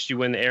she watched you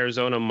win the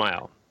Arizona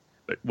Mile.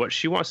 But what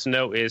she wants to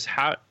know is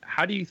how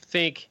do you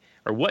think,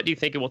 or what do you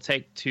think it will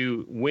take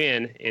to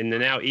win in the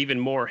now even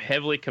more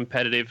heavily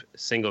competitive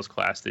singles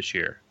class this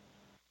year?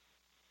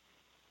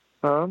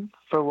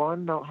 For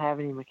one, don't have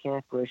any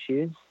mechanical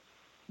issues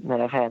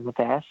that I've had in the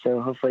past,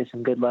 so hopefully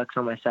some good luck's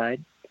on my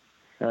side.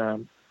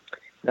 Other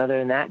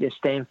than that, just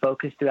staying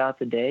focused throughout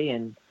the day,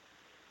 and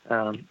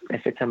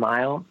if it's a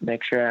mile,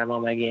 make sure I'm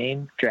on my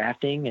game,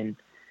 drafting,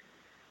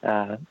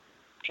 and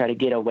try to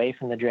get away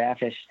from the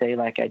draft, I should say,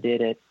 like I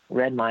did at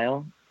Red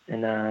Mile,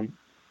 and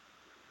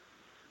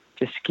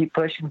just keep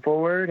pushing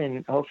forward,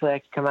 and hopefully I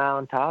can come out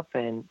on top,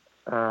 and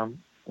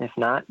if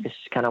not, just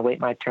kind of wait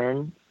my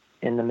turn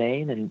in the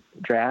main and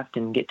draft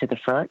and get to the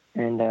front.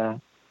 And I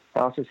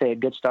also say a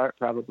good start,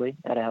 probably.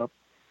 That'll help.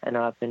 I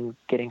know I've been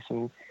getting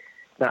some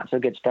not so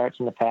good starts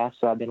in the past,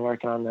 so I've been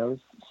working on those.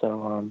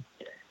 So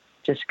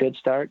just good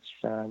starts,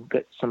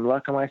 get some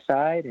luck on my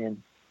side,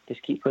 and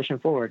just keep pushing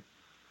forward.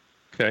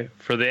 Okay.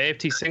 For the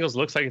AFT singles,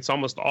 looks like it's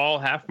almost all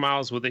half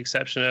miles with the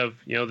exception of,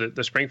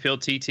 the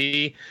Springfield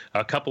TT.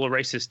 A couple of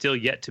races still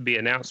yet to be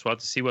announced. We'll have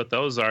to see what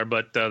those are.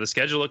 But the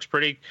schedule looks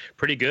pretty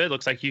good.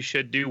 Looks like you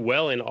should do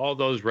well in all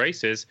those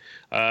races.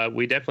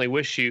 We definitely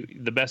wish you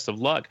the best of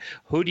luck.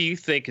 Who do you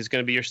think is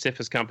going to be your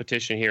stiffest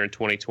competition here in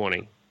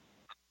 2020?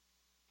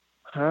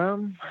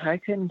 I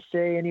couldn't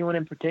say anyone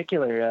in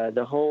particular.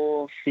 The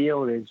whole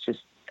field is just,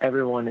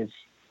 everyone is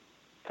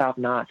top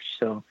notch.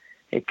 So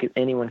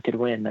anyone could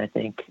win, I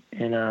think.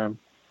 And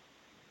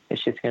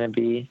it's just going to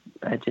be,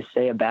 I'd just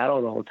say, a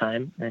battle the whole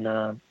time.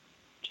 And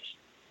just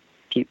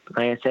keep,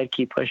 like I said,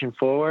 keep pushing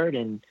forward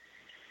and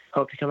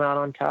hope to come out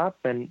on top.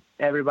 And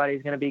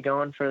everybody's going to be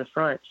going for the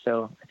front.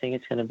 So I think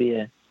it's going to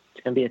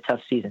be a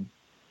tough season.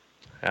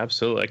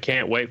 Absolutely. I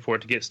can't wait for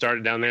it to get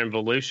started down there in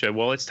Volusia.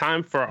 Well, it's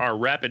time for our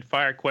rapid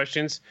fire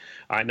questions.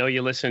 I know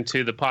you listen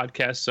to the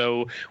podcast,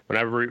 so when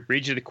I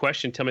read you the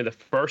question, tell me the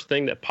first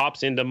thing that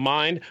pops into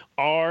mind.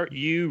 Are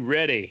you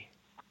ready?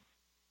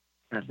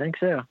 I think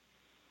so.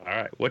 All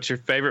right. What's your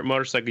favorite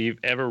motorcycle you've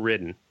ever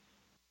ridden?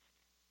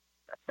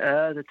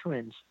 The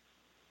twins.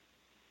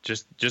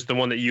 Just the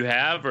one that you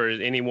have, or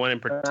any one in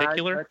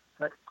particular?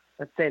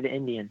 Let's say the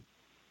Indian.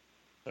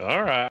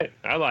 All right.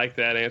 I like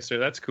that answer.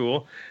 That's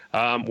cool.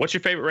 What's your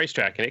favorite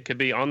racetrack? And it could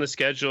be on the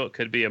schedule. It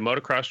could be a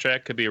motocross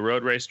track. It could be a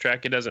road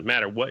racetrack. It doesn't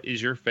matter. What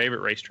is your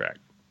favorite racetrack?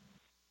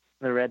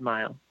 The Red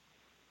Mile.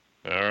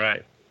 All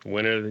right.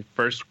 Winner of the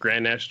first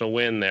Grand National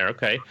win there.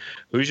 Okay.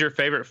 Who's your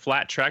favorite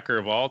flat tracker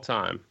of all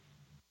time?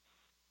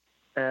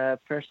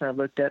 Person I've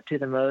looked up to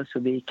the most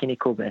would be Kenny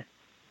Coolbeth.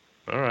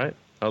 All right.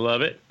 I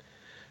love it.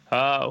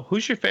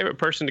 Who's your favorite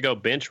person to go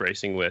bench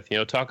racing with?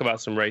 Talk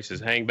about some races,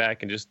 hang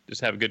back, and just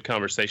have a good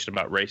conversation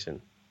about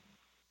racing.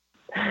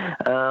 I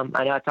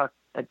know I talked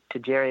to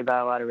Jerry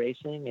about a lot of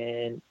racing,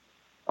 and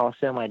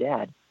also my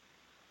dad.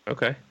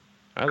 Okay,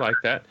 I like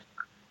that.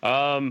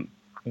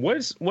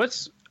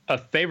 What's a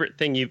favorite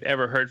thing you've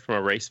ever heard from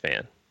a race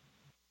fan?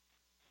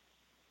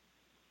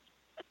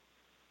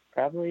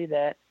 Probably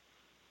that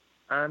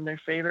I'm their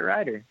favorite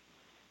rider.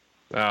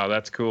 Oh,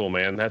 that's cool,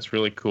 man. That's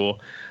really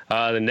cool.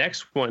 The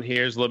next one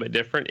here is a little bit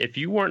different. If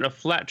you weren't a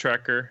flat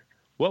tracker,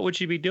 what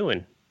would you be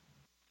doing?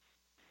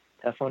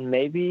 Tough one.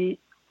 Maybe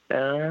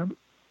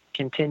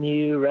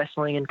continue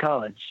wrestling in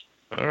college.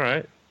 All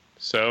right.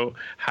 So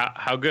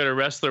how good a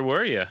wrestler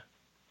were you?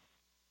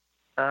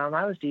 I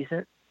was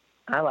decent.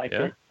 I liked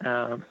it.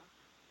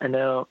 I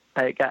know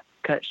I got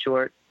cut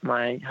short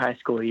my high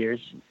school years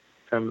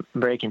from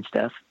breaking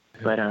stuff,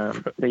 but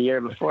the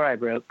year before I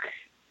broke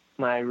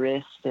my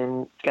wrist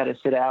and got to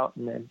sit out,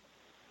 and then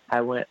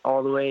I went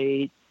all the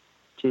way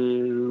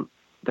to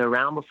the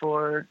round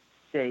before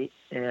state,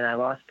 and I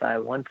lost by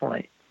 1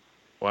 point.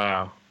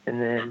 Wow. And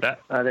then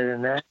other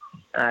than that,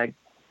 I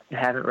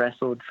haven't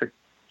wrestled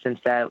since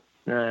that.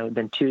 It's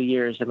been 2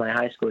 years of my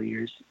high school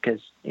years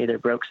because either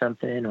broke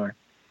something or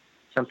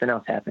something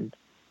else happened.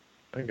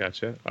 I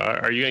gotcha.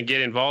 Are you going to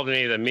get involved in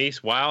any of the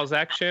Mies Wiles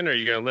action, or are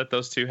you going to let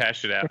those two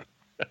hash it out?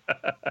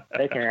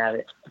 They can have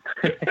it.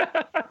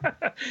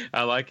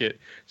 I like it.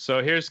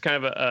 So here's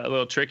kind of a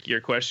little trickier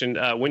question.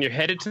 When you're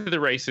headed to the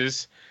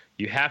races,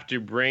 you have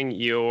to bring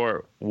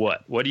your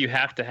what? What do you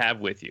have to have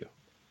with you?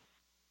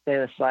 Say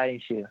the sliding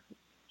shoe.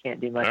 Can't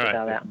do much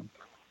without that one.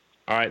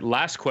 All right,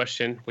 last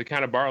question. We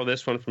kind of borrowed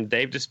this one from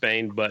Dave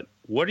Despain, but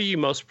what are you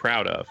most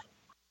proud of?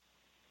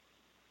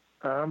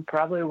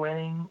 Probably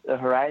winning the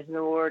Horizon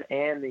Award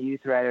and the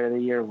Youth Rider of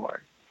the Year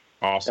Award.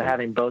 Awesome. So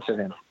having both of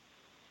them.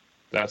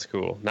 That's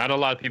cool. Not a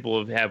lot of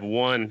people have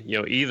won,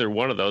 either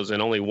one of those,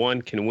 and only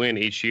one can win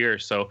each year.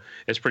 So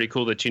it's pretty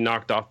cool that you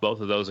knocked off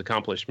both of those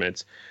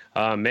accomplishments.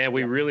 Man,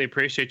 we really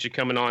appreciate you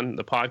coming on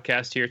the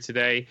podcast here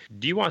today.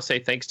 Do you want to say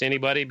thanks to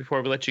anybody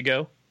before we let you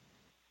go?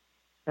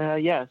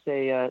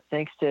 Say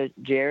thanks to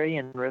Jerry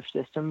and Roof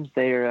Systems.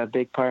 They're a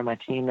big part of my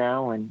team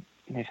now, and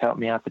they've helped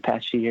me out the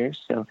past few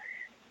years. So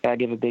gotta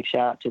give a big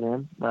shout out to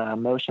them.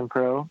 Motion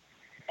Pro,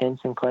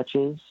 Henson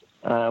Clutches,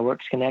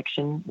 Works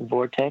Connection,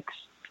 Vortex,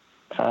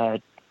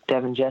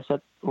 Devin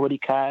Jessup, Woody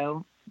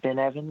Kyle, Ben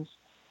Evans,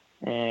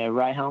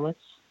 Rye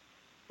Helmets,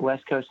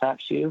 West Coast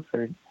Hot Shoe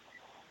for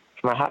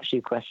my hot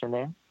shoe question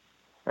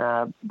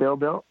there. Bill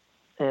Built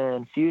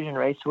and Fusion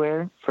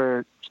Racewear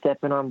for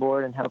stepping on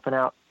board and helping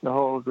out the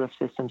whole Roof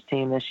Systems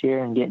team this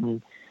year and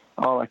getting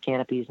all our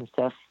canopies and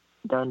stuff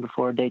done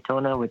before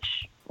Daytona,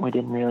 which we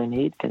didn't really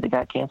need because it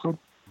got canceled.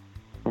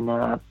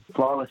 And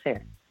Flawless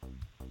Hair.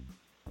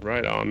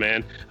 Right on,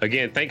 man.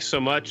 Again, thanks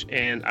so much,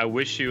 and I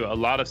wish you a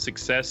lot of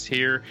success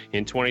here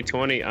in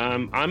 2020.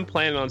 I'm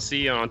planning on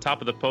seeing you on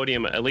top of the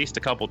podium at least a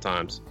couple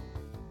times.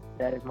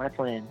 That is my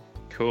plan.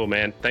 Cool,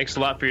 man. Thanks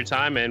a lot for your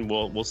time, and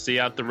we'll see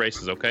you out the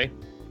races, okay?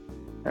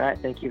 All right,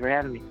 thank you for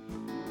having me.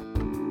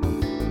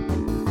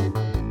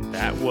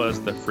 That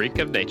was the freak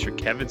of nature,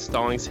 Kevin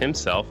Stollings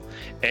himself.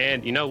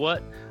 And you know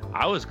what?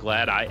 I was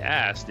glad I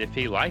asked if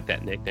he liked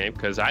that nickname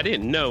because I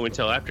didn't know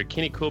until after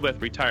Kenny Coolbeth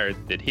retired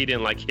that he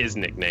didn't like his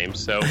nickname.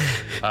 So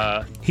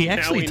he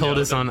actually told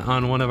us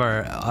on one of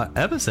our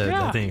episodes,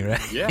 I think,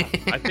 right? Yeah,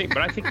 I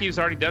think he was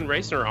already done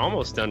racing or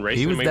almost done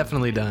racing. He was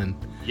definitely done.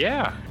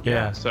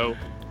 Yeah. So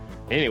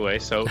anyway,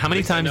 how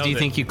many times do you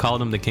think you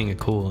called him the King of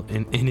Cool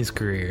in his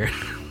career?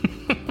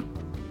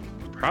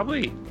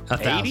 Probably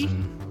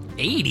 1,000.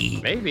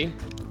 80?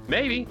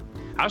 Maybe.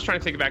 I was trying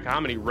to think back how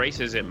many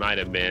races it might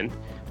have been.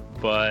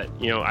 But,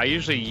 I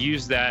usually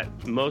use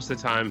that most of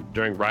the time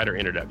during rider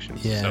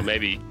introductions. Yeah. So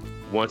maybe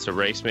once a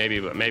race,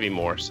 but maybe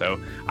more. So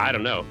I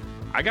don't know.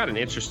 I got an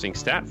interesting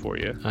stat for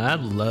you. I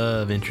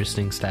love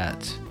interesting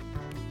stats.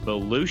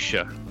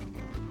 Volusia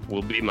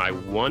will be my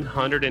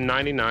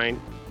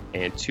 199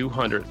 and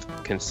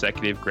 200th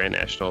consecutive Grand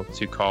National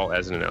to call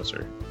as an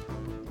announcer.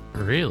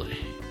 Really?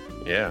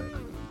 Yeah.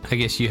 I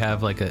guess you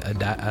have like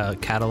a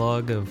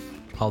catalog of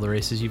all the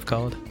races you've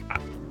called?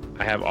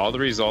 I have all the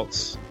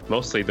results,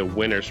 mostly the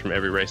winners from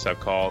every race I've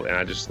called, and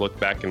I just looked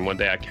back and one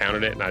day I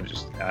counted it, and I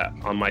just,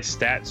 on my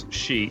stats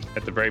sheet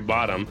at the very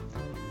bottom,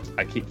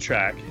 I keep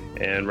track,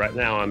 and right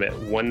now I'm at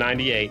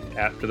 198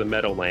 after the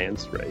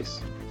Meadowlands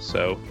race.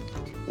 So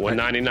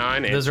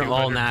 199 and those are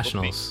all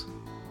nationals.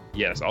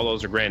 Yes, all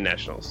those are Grand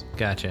Nationals.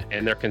 Gotcha.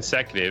 And they're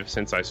consecutive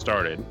since I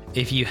started.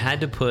 If you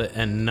had to put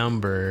a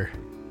number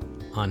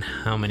on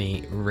how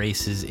many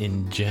races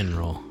in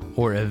general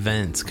or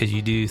events, because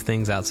you do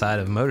things outside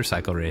of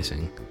motorcycle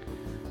racing.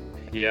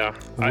 Yeah.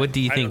 What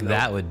do you think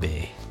that would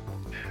be?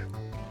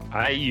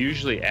 I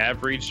usually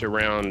average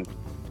around,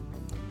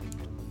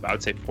 I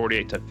would say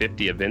 48 to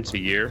 50 events a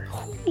year.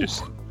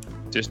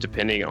 Just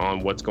depending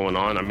on what's going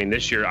on. I mean,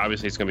 this year,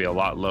 obviously, it's going to be a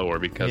lot lower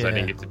because I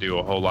didn't get to do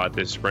a whole lot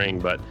this spring,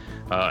 but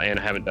and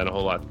I haven't done a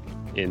whole lot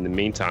in the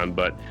meantime.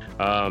 But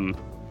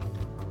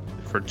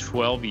for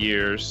 12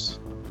 years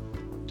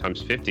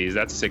times 50,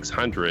 that's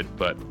 600,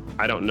 but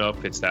I don't know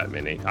if it's that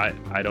many.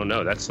 I don't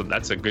know. That's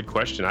a good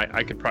question.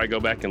 I could probably go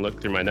back and look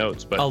through my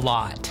notes, but a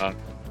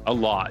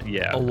lot,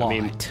 yeah. I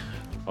mean,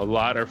 a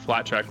lot are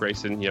flat track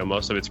racing.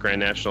 Most of it's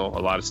Grand National.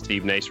 A lot of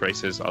Steve Nace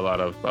races. A lot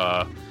of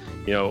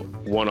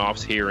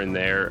one-offs here and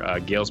there.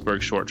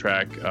 Galesburg short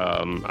track.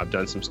 I've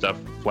done some stuff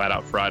flat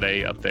out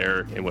Friday up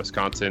there in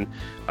Wisconsin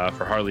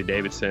for Harley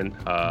Davidson.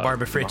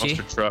 Barbara Fritchie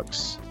Monster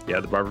Trucks. Yeah,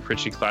 the Barbara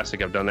Fritchie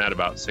Classic. I've done that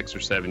about 6 or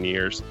 7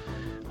 years.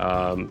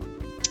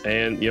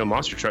 And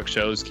monster truck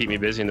shows keep me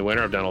busy in the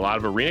winter. I've done a lot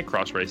of arena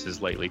cross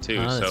races lately too.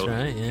 Oh, that's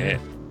right. Yeah.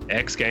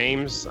 X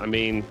Games. I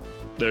mean,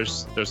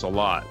 there's a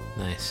lot.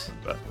 Nice.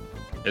 But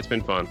it's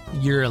been fun.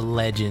 You're a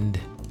legend.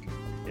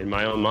 In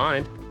my own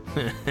mind.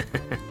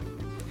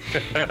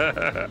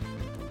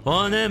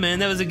 Well, no, man,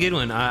 that was a good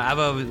one.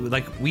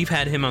 We've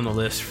had him on the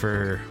list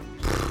for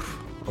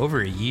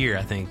over a year,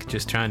 I think,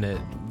 just trying to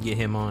get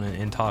him on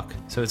and talk.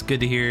 So it's good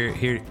to hear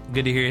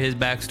his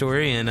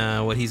backstory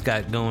and what he's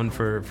got going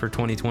for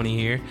 2020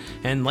 here.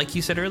 And like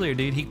you said earlier,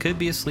 dude, he could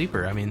be a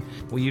sleeper. I mean,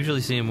 we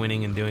usually see him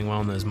winning and doing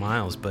well in those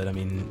miles, but I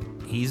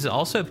mean, he's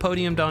also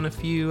podiumed on a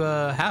few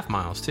half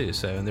miles too.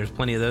 So and there's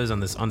plenty of those on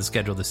the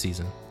schedule this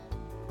season.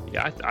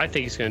 Yeah, I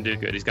think he's going to do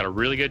good. He's got a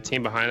really good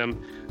team behind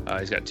him.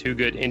 He's got 2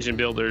 good engine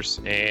builders,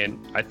 and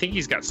I think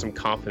he's got some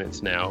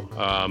confidence now.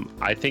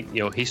 I think,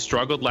 he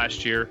struggled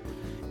last year,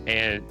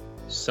 and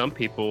some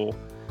people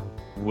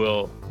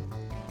will,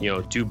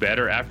 do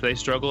better after they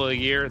struggle a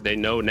year. They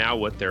know now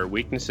what their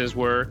weaknesses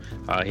were.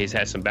 He's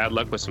had some bad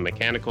luck with some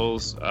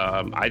mechanicals.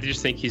 I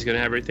just think he's going to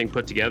have everything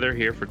put together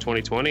here for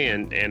 2020,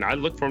 and I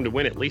look for him to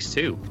win at least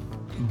 2.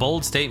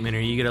 Bold statement. Are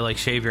you going to,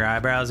 shave your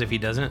eyebrows if he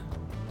doesn't?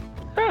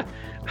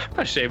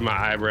 I shave my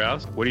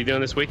eyebrows. What are you doing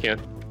this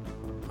weekend?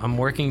 I'm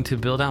working to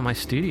build out my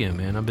studio,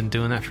 man. I've been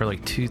doing that for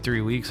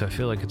 2-3 weeks. I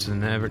feel like it's a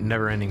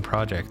never-ending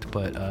project,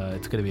 but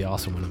it's going to be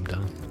awesome when I'm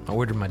done. I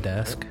ordered my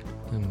desk.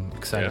 I'm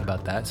excited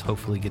about that. So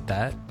hopefully get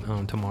that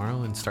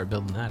tomorrow and start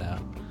building that out.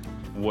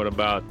 What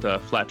about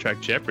Flat Track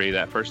Jeopardy,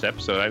 that first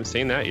episode? I haven't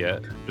seen that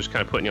yet. Just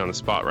kind of putting you on the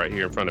spot right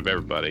here in front of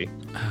everybody.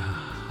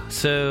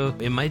 So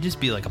it might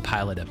just be a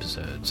pilot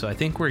episode. So I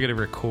think we're going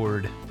to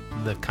record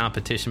the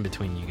competition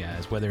between you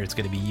guys, whether it's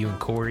going to be you and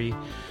Corey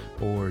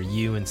or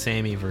you and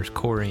Sammy versus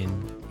Corey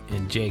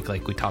and Jake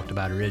like we talked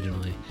about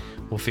originally.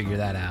 We'll figure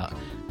that out.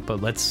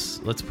 But let's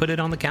put it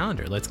on the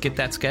calendar. Let's get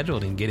that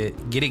scheduled and get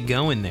it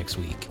going next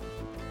week.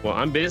 Well,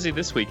 I'm busy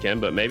this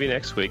weekend, but maybe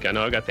next week. I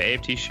know I got the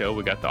AFT show,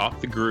 we got the Off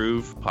the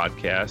Groove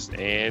podcast,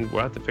 and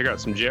we'll have to figure out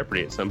some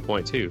Jeopardy at some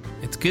point too.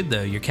 It's good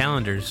though. Your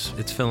calendar's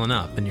it's filling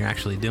up, and you're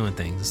actually doing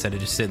things instead of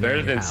just sitting there.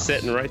 Better than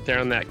sitting right there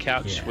on that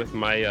couch with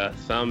my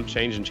thumb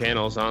changing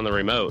channels on the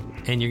remote.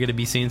 And you're going to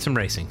be seeing some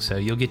racing, so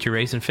you'll get your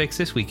racing fix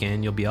this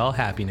weekend. You'll be all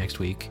happy next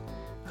week.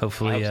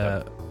 Hopefully,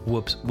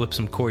 whoop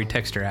some Corey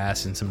Texter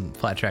ass and some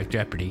Flat Track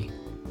Jeopardy,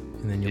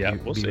 and then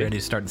you'll be ready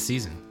to start the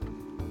season.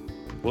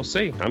 We'll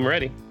see. I'm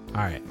ready. All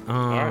right.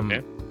 All right,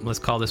 man. Let's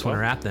call this one a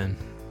wrap then.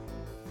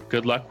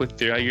 Good luck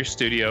with your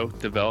studio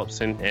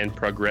develops and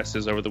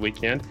progresses over the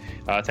weekend.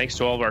 Thanks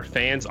to all of our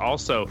fans.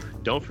 Also,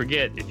 don't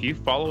forget, if you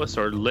follow us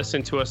or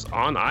listen to us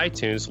on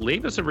iTunes,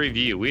 leave us a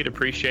review. We'd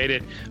appreciate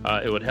it.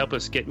 It would help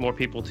us get more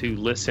people to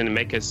listen and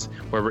make us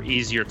where we're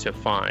easier to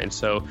find.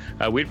 So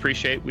we'd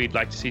appreciate it. We'd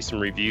like to see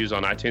some reviews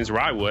on iTunes, or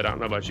I would. I don't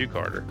know about you,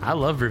 Carter. I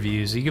love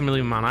reviews. You can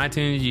leave them on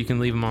iTunes. You can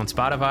leave them on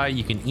Spotify.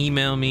 You can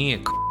email me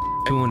at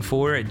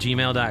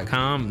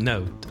 214@gmail.com.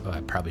 No, I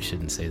probably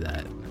shouldn't say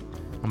that.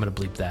 I'm going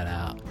to bleep that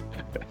out.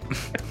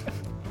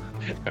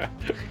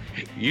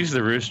 Use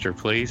the rooster,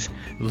 please.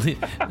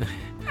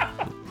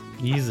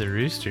 Use the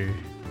rooster.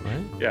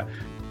 What? Yeah.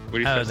 What do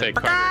you going to say,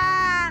 Carter?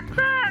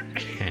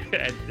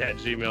 at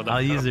gmail.com.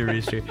 I'll use the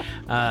rooster.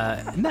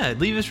 No,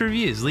 leave us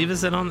reviews. Leave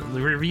us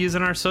reviews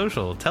on our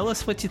social. Tell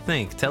us what you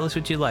think. Tell us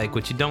what you like,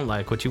 what you don't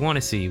like, what you want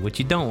to see, what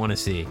you don't want to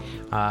see.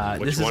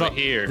 This is all,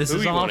 hear. This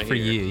is all for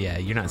you. Yeah,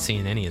 you're not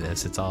seeing any of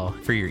this. It's all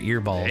for your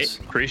earballs.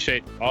 Hey,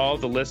 appreciate all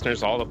the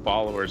listeners, all the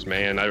followers,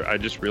 man. I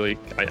just really,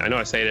 I know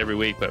I say it every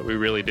week, but we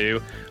really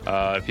do.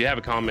 If you have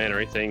a comment or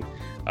anything,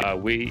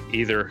 we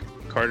either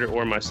Carter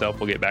or myself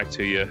will get back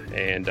to you.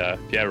 And if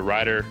you have a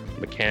rider,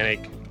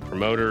 mechanic,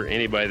 promoter,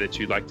 anybody that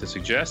you'd like to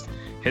suggest,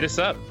 hit us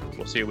up.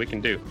 We'll see what we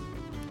can do.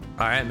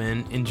 All right,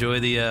 man. Enjoy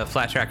the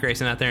flat track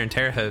racing out there in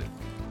Terre Haute.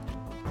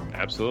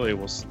 Absolutely.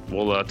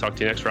 We'll talk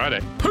to you next Friday.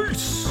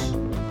 Peace.